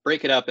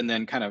break it up and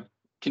then kind of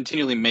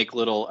continually make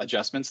little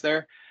adjustments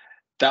there.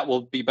 That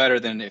will be better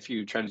than if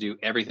you try to do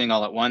everything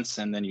all at once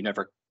and then you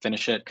never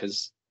finish it,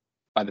 because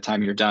by the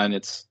time you're done,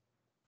 it's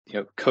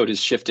code is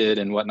shifted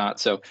and whatnot.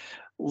 So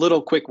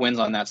little quick wins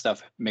on that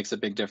stuff makes a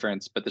big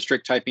difference. But the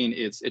strict typing,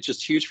 it's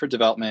just huge for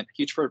development,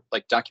 huge for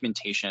like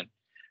documentation.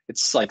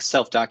 It's like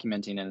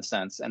self-documenting in a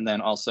sense. And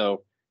then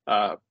also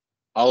all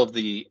of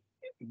the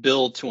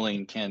build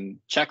tooling can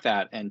check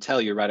that and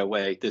tell you right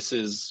away, this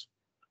is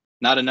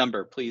not a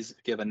number, please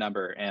give a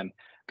number, and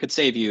could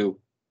save you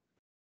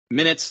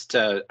minutes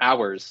to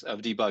hours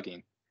of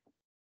debugging.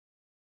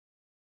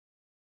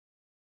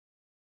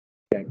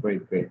 Yeah,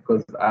 great.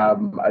 Because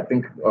I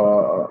think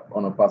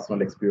on a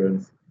personal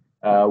experience,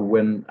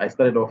 when I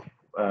started off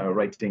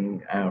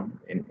writing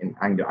in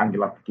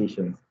Angular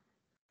applications,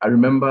 I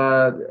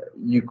remember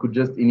you could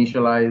just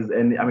initialize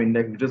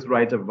like just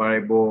write a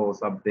variable or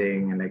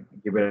something and like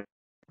give it.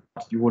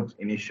 You would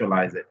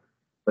initialize it,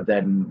 but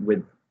then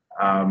with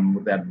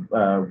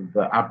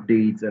the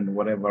updates and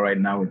whatever right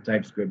now with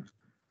TypeScript,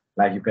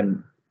 like you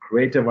can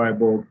create a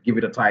variable, give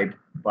it a type,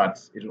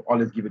 but it will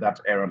always give you that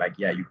error like,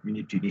 yeah, you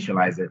need to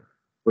initialize it,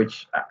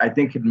 which I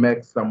think it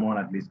makes someone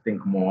at least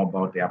think more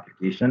about the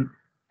application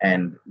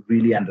and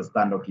really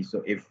understand, okay,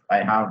 so if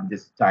I have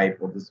this type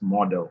or this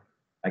model,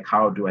 like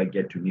how do I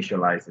get to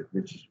initialize it,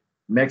 which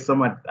makes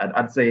someone,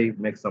 I'd say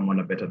makes someone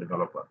a better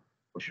developer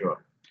for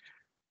sure.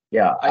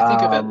 Yeah. I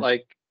think of it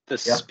like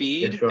the yeah,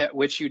 speed sure. at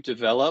which you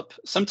develop.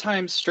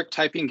 Sometimes strict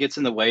typing gets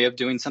in the way of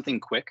doing something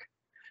quick.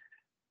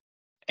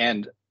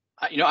 And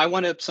I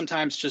want to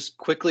sometimes just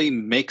quickly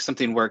make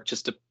something work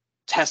just to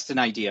test an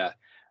idea.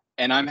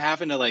 And I'm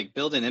having to like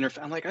build an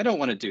interface. I'm like, I don't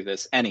want to do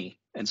this and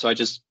so I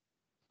just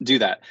do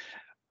that.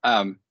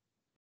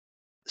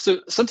 So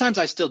sometimes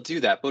I still do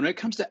that, but when it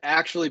comes to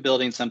actually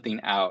building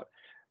something out,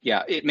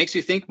 yeah, it makes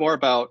you think more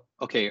about,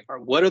 okay,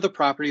 what are the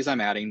properties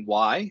I'm adding?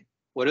 Why?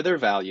 What are their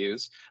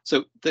values?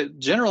 So the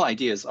general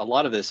idea is a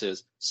lot of this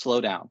is slow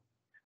down.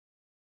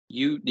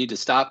 You need to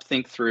stop,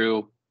 think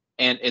through,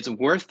 and it's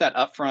worth that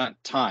upfront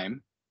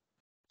time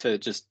to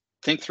just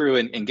think through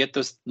and get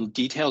those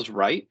details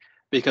right.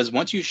 Because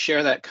once you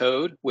share that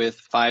code with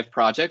 5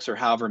 projects or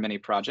however many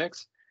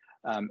projects,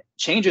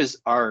 changes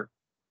are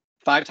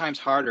 5 times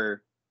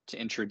harder to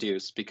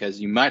introduce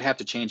because you might have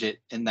to change it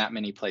in that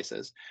many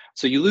places.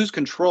 So you lose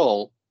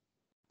control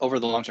over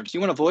the long term. So you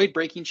want to avoid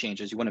breaking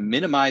changes. You want to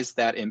minimize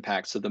that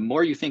impact. So the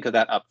more you think of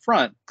that up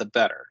front, the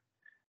better.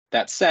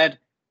 That said,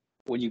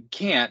 when you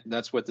can't,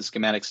 that's what the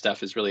schematic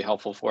stuff is really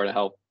helpful for, to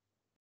help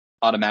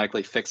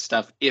automatically fix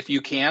stuff if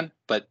you can.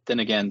 But then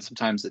again,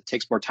 sometimes it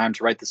takes more time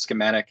to write the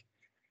schematic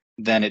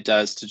than it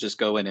does to just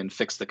go in and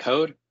fix the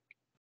code.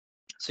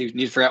 So you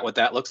need to figure out what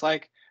that looks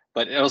like.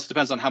 But it also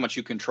depends on how much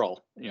you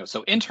control.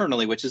 So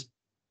internally, which is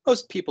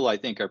most people I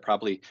think are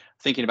probably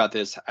thinking about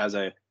this as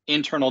a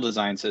internal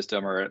design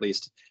system, or at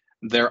least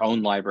their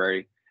own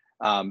library.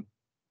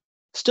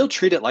 Still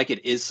treat it like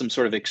it is some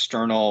sort of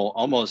external,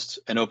 almost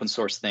an open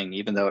source thing,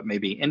 even though it may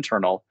be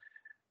internal.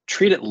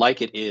 Treat it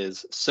like it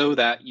is, so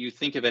that you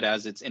think of it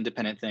as its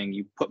independent thing.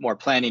 You put more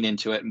planning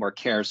into it, more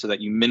care, so that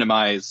you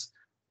minimize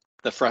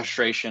the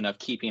frustration of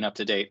keeping up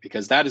to date,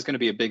 because that is going to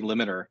be a big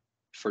limiter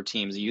for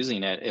teams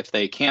using it. If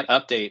they can't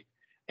update,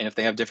 and if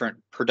they have different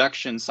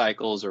production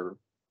cycles or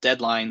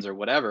deadlines or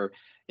whatever,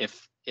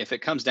 if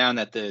it comes down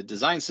that the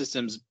design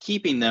system's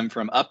keeping them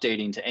from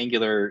updating to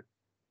Angular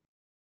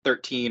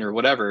 13 or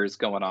whatever is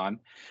going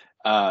on,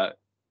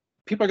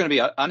 people are going to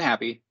be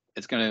unhappy.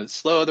 It's going to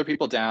slow other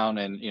people down,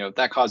 and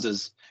that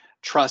causes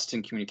trust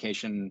and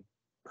communication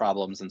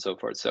problems and so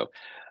forth. So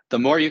the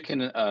more you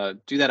can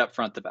do that up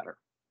front, the better.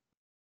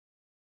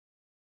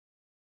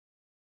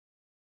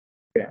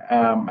 Okay,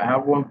 I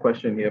have one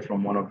question here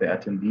from one of the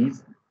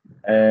attendees,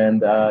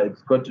 and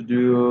it's got to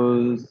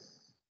do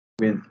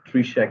with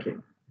tree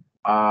shaking.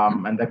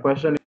 And the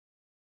question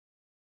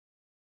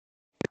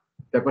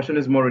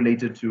is more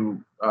related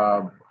to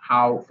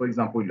how, for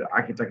example, you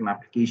architect an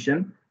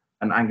application,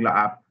 an Angular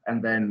app,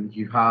 and then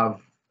you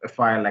have a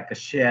file like a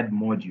shared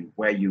module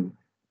where you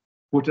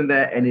put in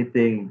there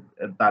anything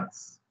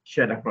that's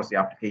shared across the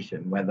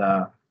application,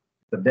 whether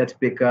it's a debt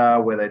picker,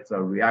 whether it's a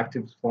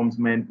reactive forms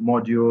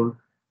module,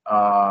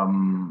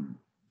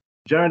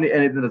 generally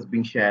anything that's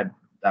being shared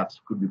that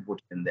could be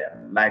put in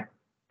there. Like,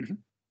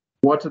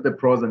 what are the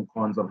pros and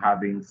cons of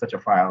having such a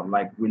file?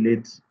 Like, will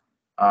it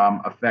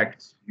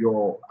affect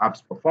your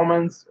app's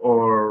performance,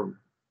 or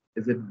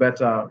is it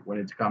better when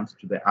it comes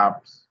to the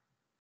app's,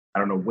 I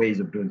don't know, ways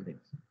of doing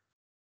things?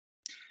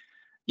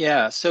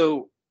 Yeah,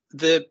 so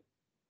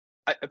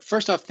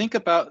first off, think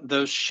about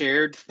those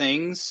shared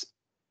things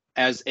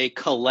as a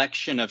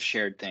collection of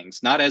shared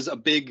things, not as a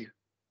big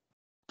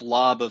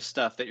blob of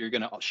stuff that you're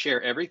going to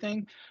share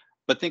everything,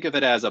 but think of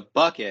it as a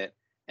bucket.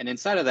 And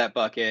inside of that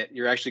bucket,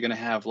 you're actually going to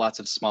have lots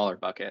of smaller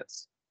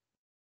buckets.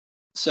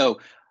 So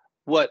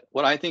what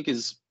I think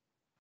is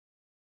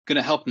going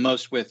to help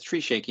most with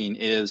tree shaking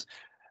is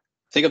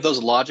think of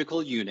those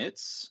logical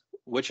units.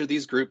 Which of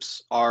these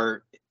groups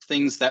are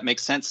things that make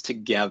sense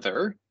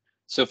together?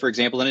 So for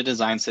example, in a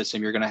design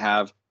system, you're going to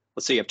have,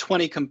 let's say you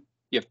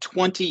have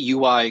 20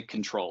 UI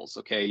controls.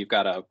 Okay, you've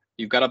got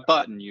a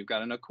button, you've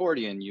got an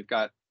accordion, you've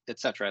got et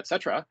cetera, et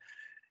cetera.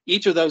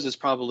 Each of those is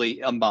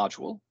probably a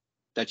module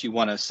that you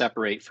want to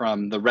separate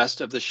from the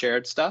rest of the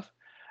shared stuff.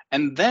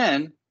 And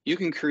then you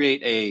can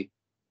create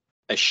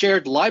a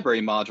shared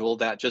library module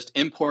that just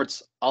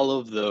imports all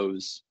of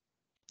those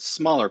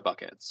smaller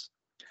buckets.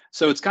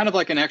 So it's kind of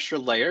like an extra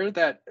layer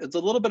that it's a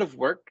little bit of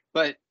work,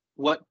 but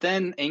what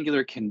then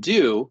Angular can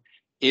do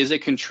is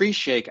it can tree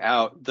shake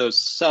out those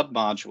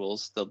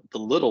sub-modules, the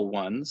little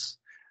ones,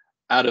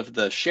 out of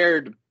the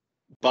shared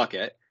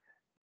bucket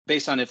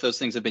based on if those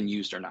things have been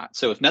used or not.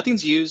 So if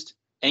nothing's used,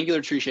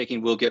 Angular tree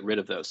shaking will get rid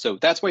of those. So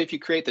that's why if you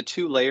create the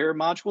 2-layer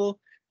module,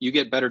 you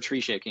get better tree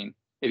shaking.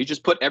 If you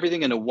just put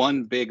everything into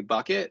one big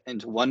bucket,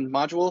 into one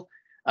module,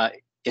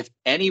 if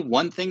any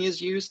one thing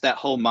is used, that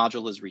whole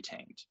module is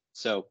retained.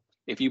 So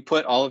if you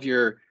put all of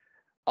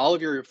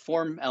your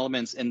form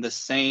elements in the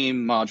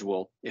same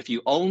module, if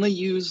you only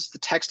use the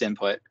text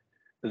input,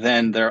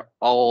 then they're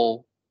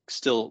all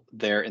still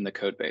there in the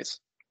code base.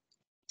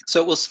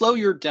 So it will slow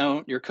your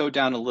code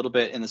down a little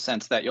bit in the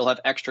sense that you'll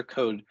have extra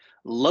code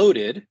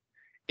loaded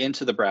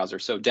into the browser.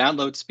 So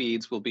download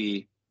speeds will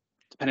be,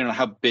 depending on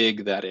how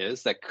big that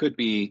is, that could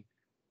be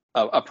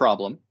a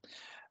problem.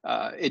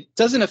 It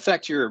doesn't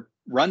affect your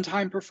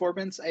runtime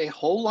performance a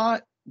whole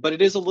lot, but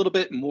it is a little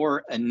bit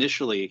more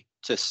initially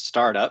to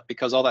start up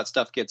because all that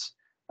stuff gets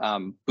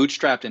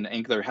bootstrapped and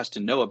Angular has to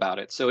know about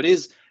it. So it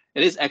is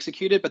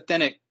executed, but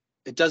then it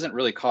doesn't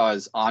really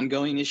cause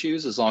ongoing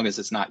issues as long as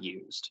it's not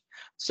used.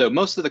 So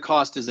most of the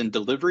cost is in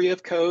delivery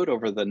of code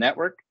over the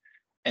network,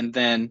 and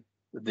then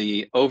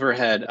the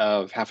overhead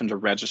of having to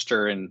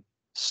register and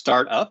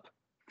start up.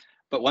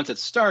 But once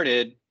it's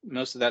started,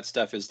 most of that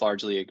stuff is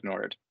largely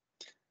ignored.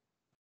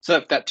 So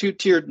that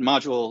two-tiered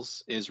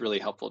modules is really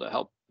helpful to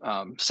help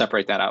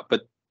separate that out.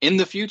 But in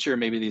the future,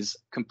 maybe these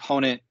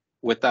component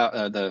without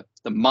the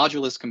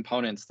modulus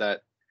components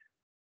that,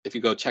 if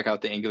you go check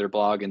out the Angular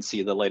blog and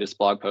see the latest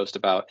blog post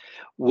about,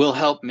 will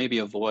help maybe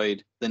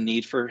avoid the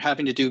need for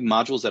having to do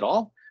modules at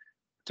all,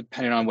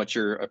 depending on what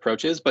your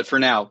approach is. But for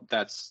now,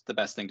 that's the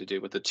best thing to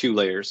do with the 2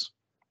 layers.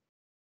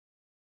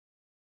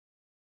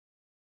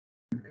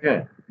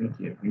 Okay, thank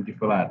you. Thank you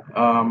for that.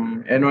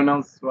 Anyone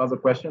else who has a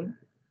question?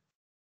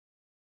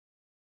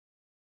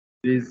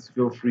 Please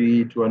feel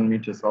free to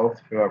unmute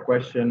yourself if you have a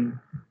question.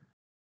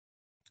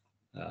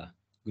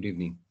 Good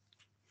evening.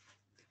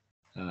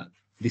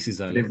 This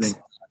is Alex. Good evening.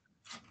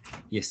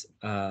 Yes,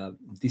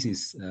 this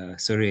is,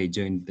 sorry I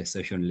joined the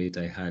session late.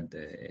 I had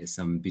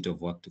some bit of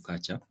work to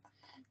catch up.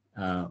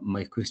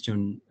 My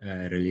question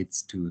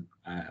relates to,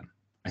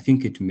 I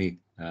think it may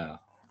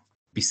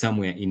be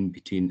somewhere in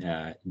between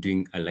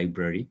doing a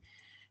library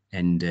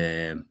and,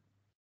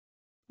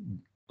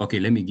 okay,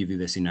 let me give you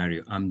the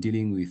scenario. I'm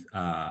dealing with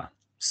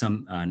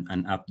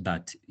an app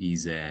that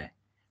is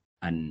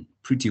an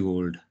pretty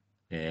old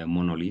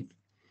monolith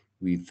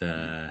with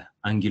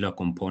Angular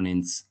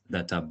components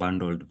that are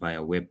bundled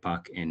via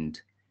Webpack,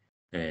 and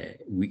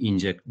we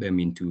inject them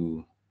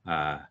into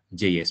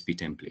JSP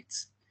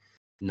templates.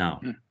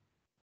 Now,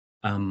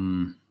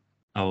 I'm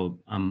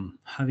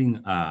having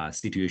a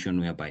situation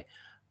whereby,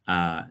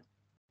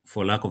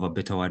 for lack of a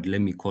better word,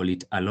 let me call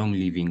it a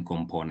long-living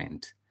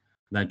component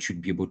that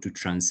should be able to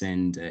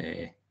transcend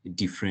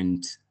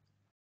different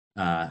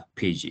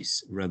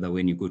pages. Rather,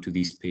 when you go to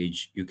this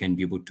page, you can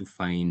be able to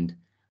find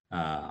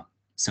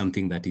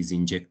something that is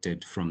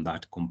injected from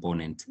that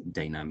component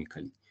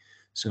dynamically.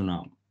 So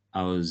now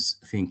I was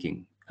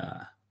thinking,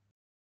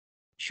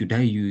 should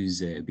I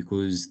use,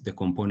 because the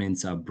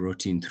components are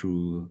brought in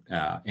through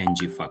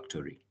ng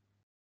factory,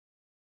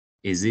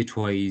 is it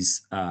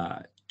wise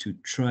to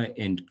try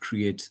and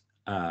create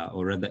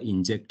or rather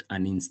inject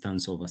an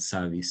instance of a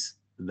service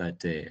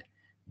that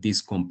this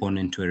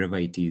component, wherever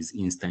it is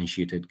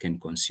instantiated, can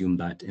consume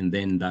that, and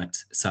then that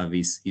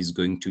service is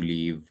going to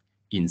live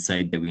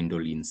inside the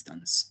window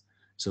instance,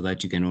 so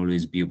that you can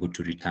always be able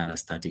to return a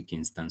static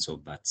instance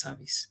of that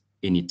service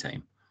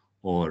anytime?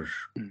 Or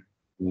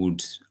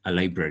would a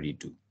library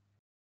do,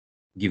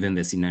 given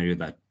the scenario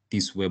that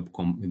this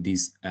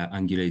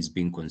Angular is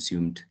being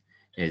consumed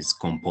as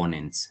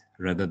components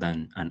rather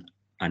than an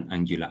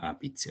Angular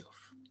app itself?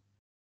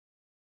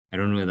 I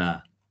don't know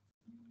whether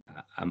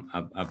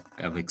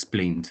I've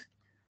explained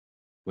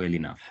well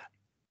enough.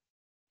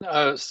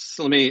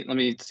 So let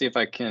me see if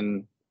I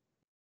can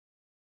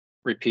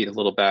repeat a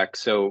little back.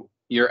 So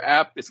your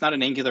app, it's not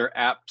an Angular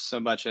app so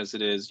much as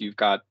it is you've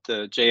got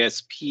the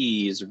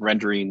JSPs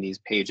rendering these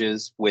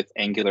pages with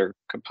Angular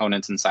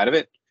components inside of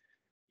it.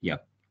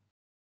 Yep.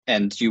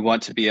 And you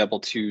want to be able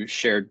to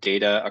share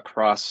data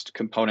across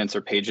components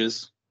or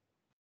pages?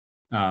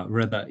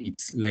 Rather,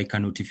 it's like a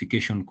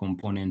notification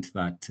component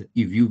that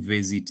if you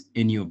visit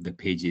any of the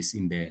pages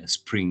in the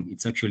Spring,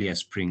 it's actually a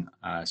Spring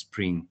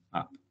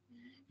app.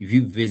 If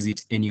you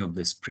visit any of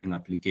the Spring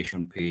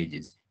application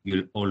pages,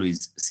 you'll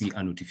always see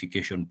a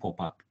notification pop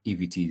up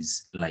if it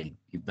is live,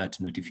 if that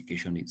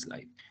notification is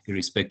live,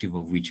 irrespective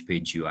of which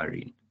page you are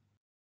in.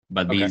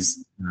 But Okay.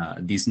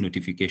 this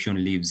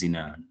notification lives in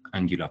an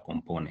Angular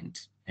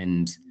component.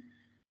 And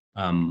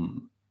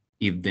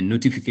if the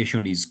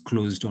notification is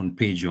closed on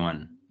page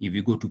 1, if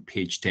you go to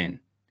page 10,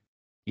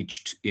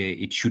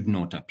 it should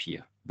not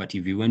appear. But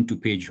if you went to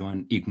page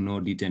 1,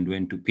 ignored it, and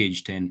went to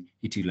page 10,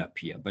 it will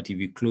appear. But if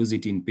you close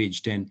it in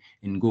page 10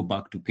 and go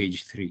back to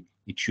page 3,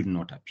 it should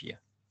not appear.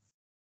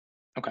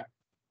 Okay.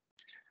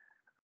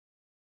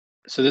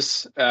 So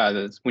this,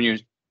 when you're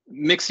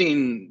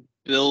mixing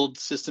build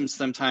systems,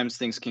 sometimes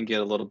things can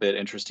get a little bit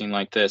interesting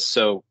like this.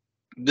 So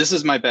this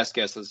is my best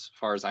guess as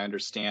far as I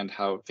understand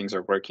how things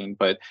are working.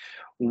 But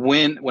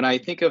when I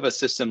think of a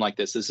system like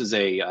this is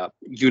a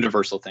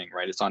universal thing,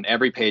 right? It's on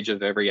every page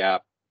of every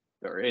app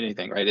or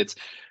anything, right? It's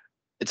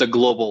a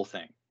global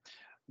thing,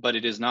 but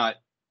it is not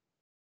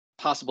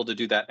possible to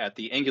do that at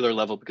the Angular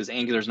level because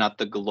Angular is not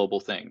the global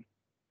thing.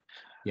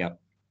 Yeah.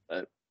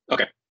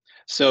 Okay.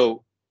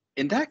 So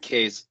in that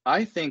case,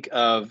 I think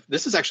of,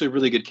 this is actually a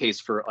really good case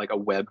for like a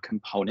web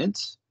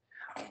component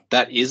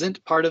that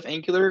isn't part of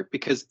Angular,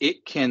 because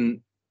it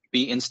can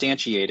be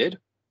instantiated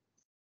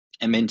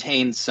and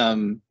maintain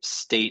some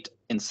state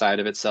inside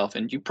of itself.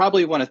 And you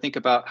probably want to think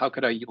about, how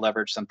could I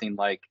leverage something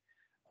like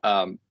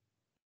the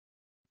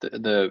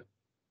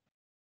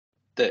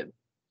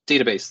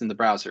database in the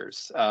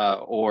browsers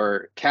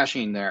or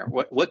caching there?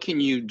 What can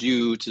you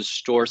do to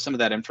store some of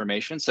that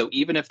information? So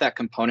even if that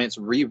component's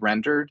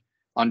re-rendered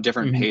on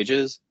different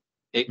pages,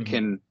 it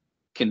can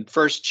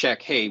first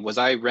check, hey, was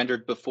I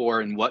rendered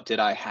before and what did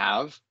I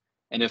have?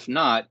 And if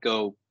not,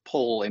 go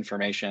pull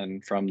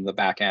information from the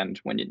back end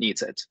when it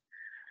needs it.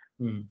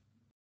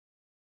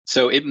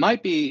 So it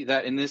might be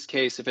that in this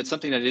case, if it's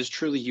something that is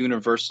truly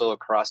universal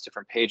across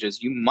different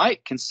pages, you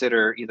might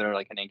consider either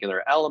like an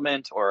Angular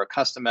element or a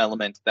custom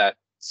element that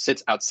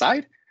sits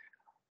outside.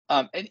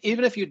 And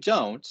even if you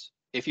don't,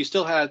 if you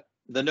still had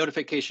the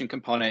notification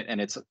component and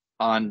it's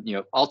on,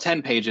 all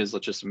 10 pages,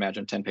 let's just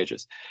imagine 10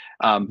 pages.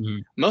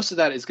 Most of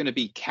that is going to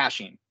be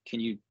caching. Can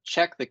you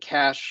check the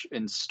cache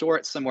and store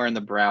it somewhere in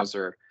the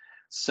browser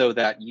so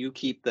that you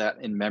keep that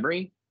in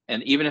memory?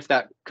 And even if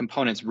that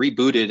component's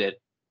rebooted at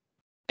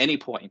any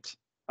point,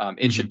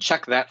 it should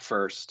check that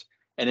first.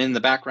 And in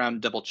the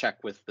background, double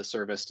check with the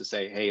service to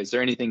say, hey, is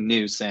there anything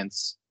new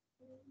since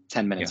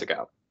 10 minutes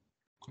ago?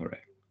 All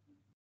right.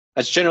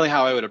 That's generally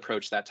how I would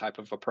approach that type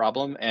of a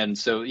problem. And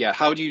so, yeah,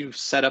 how do you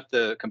set up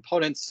the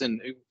components?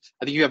 And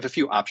I think you have a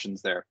few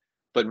options there,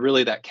 but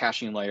really that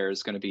caching layer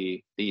is going to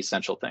be the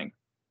essential thing.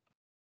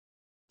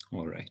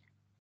 All right.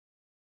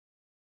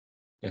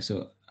 Yeah,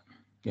 so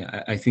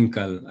yeah, I think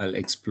I'll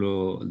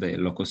explore the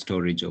local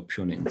storage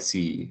option and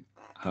see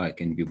how I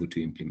can be able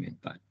to implement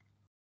that.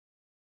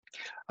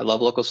 I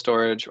love local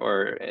storage,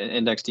 or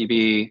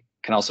IndexedDB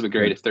can also be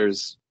great if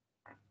there's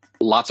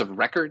lots of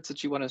records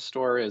that you want to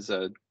store as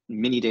a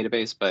mini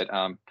database, but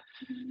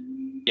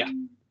yeah,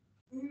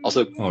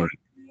 also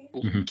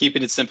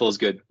keeping it simple is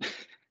good.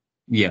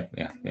 Yeah.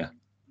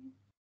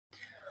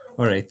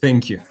 All right,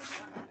 thank you.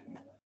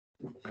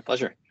 My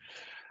pleasure.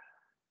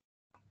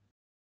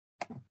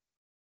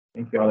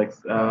 Thank you,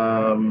 Alex.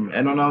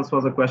 Anyone else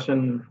has a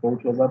question before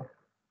we close up?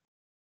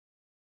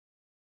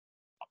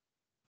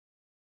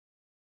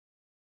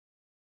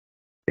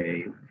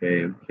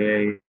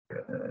 Okay.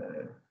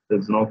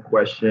 There's no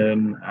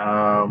question.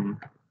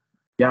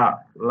 Yeah,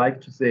 I'd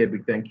like to say a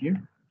big thank you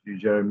to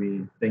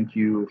Jeremy. Thank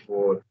you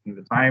for taking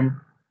the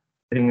time,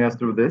 taking us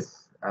through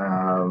this.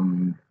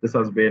 This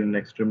has been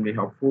extremely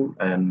helpful,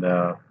 and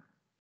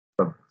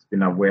it's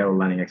been a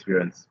learning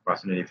experience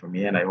personally for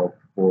me, and I hope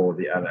for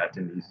the other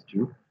attendees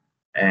too.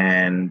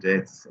 And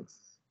it's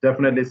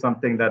definitely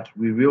something that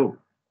we will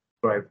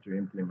strive to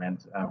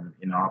implement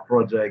in our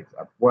projects,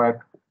 at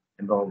work,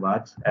 and all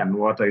that. And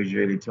what I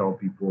usually tell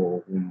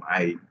people whom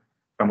I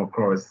come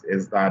across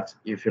is that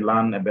if you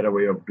learn a better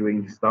way of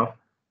doing stuff,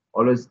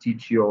 always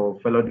teach your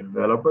fellow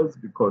developers,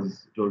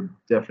 because it will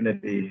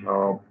definitely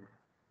help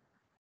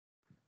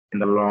in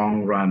the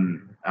long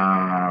run.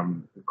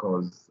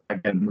 Because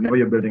again, whenever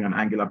you're building an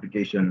Angular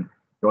application,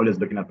 you're always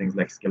looking at things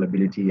like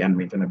scalability and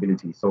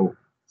maintainability. So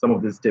some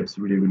of these tips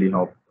really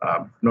help,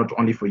 not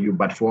only for you,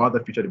 but for other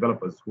future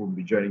developers who will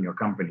be joining your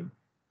company.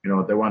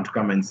 They want to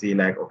come and see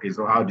like, okay,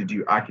 so how did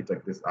you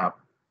architect this app?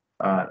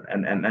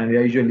 And I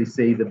usually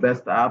say the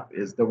best app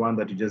is the one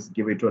that you just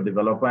give it to a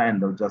developer and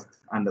they'll just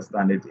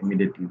understand it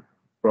immediately.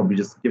 Probably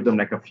just give them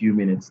like a few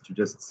minutes to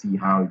just see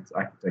how it's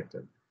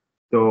architected.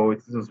 So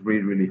this was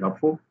really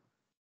helpful.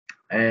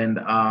 And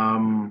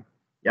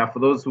yeah, for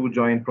those who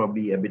joined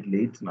probably a bit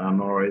late, no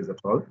worries at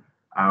all.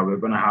 We're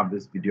going to have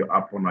this video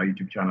up on our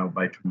YouTube channel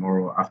by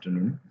tomorrow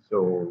afternoon.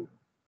 So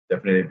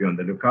definitely be on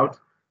the lookout.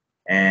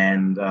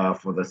 And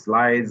for the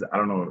slides, I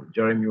don't know,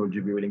 Jeremy, would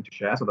you be willing to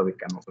share so that we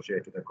can also share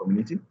it to the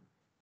community?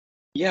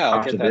 Yeah,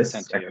 I'll get that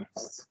sent to you.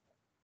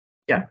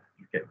 Yeah,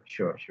 okay,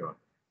 sure.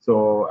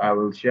 So I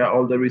will share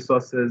all the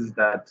resources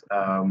that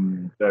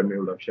Jeremy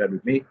will have shared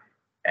with me.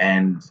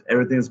 And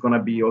everything's going to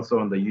be also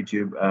on the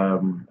YouTube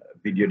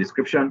video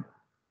description.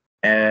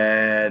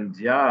 And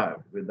yeah,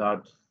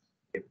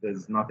 if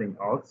there's nothing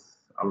else,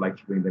 I'd like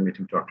to bring the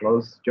meeting to a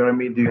close.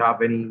 Jeremy, do you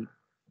have any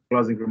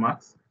closing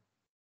remarks?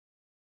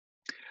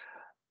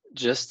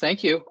 Just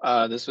thank you.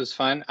 This was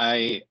fun.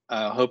 I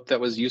hope that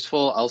was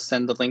useful. I'll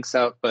send the links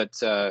out, but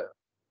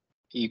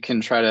you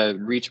can try to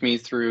reach me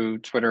through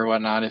Twitter or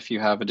whatnot if you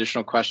have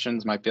additional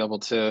questions. Might be able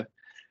to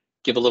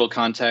give a little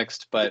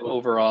context, but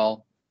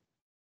overall,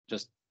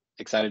 just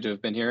excited to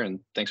have been here,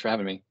 and thanks for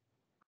having me.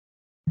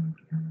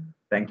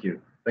 Thank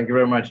you. Thank you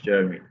very much,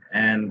 Jeremy.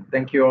 And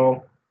thank you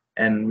all,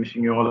 and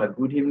wishing you all a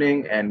good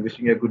evening and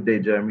wishing you a good day,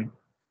 Jeremy.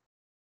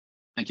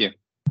 Thank you.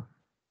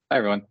 Bye,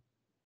 everyone.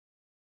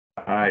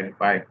 All right,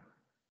 bye.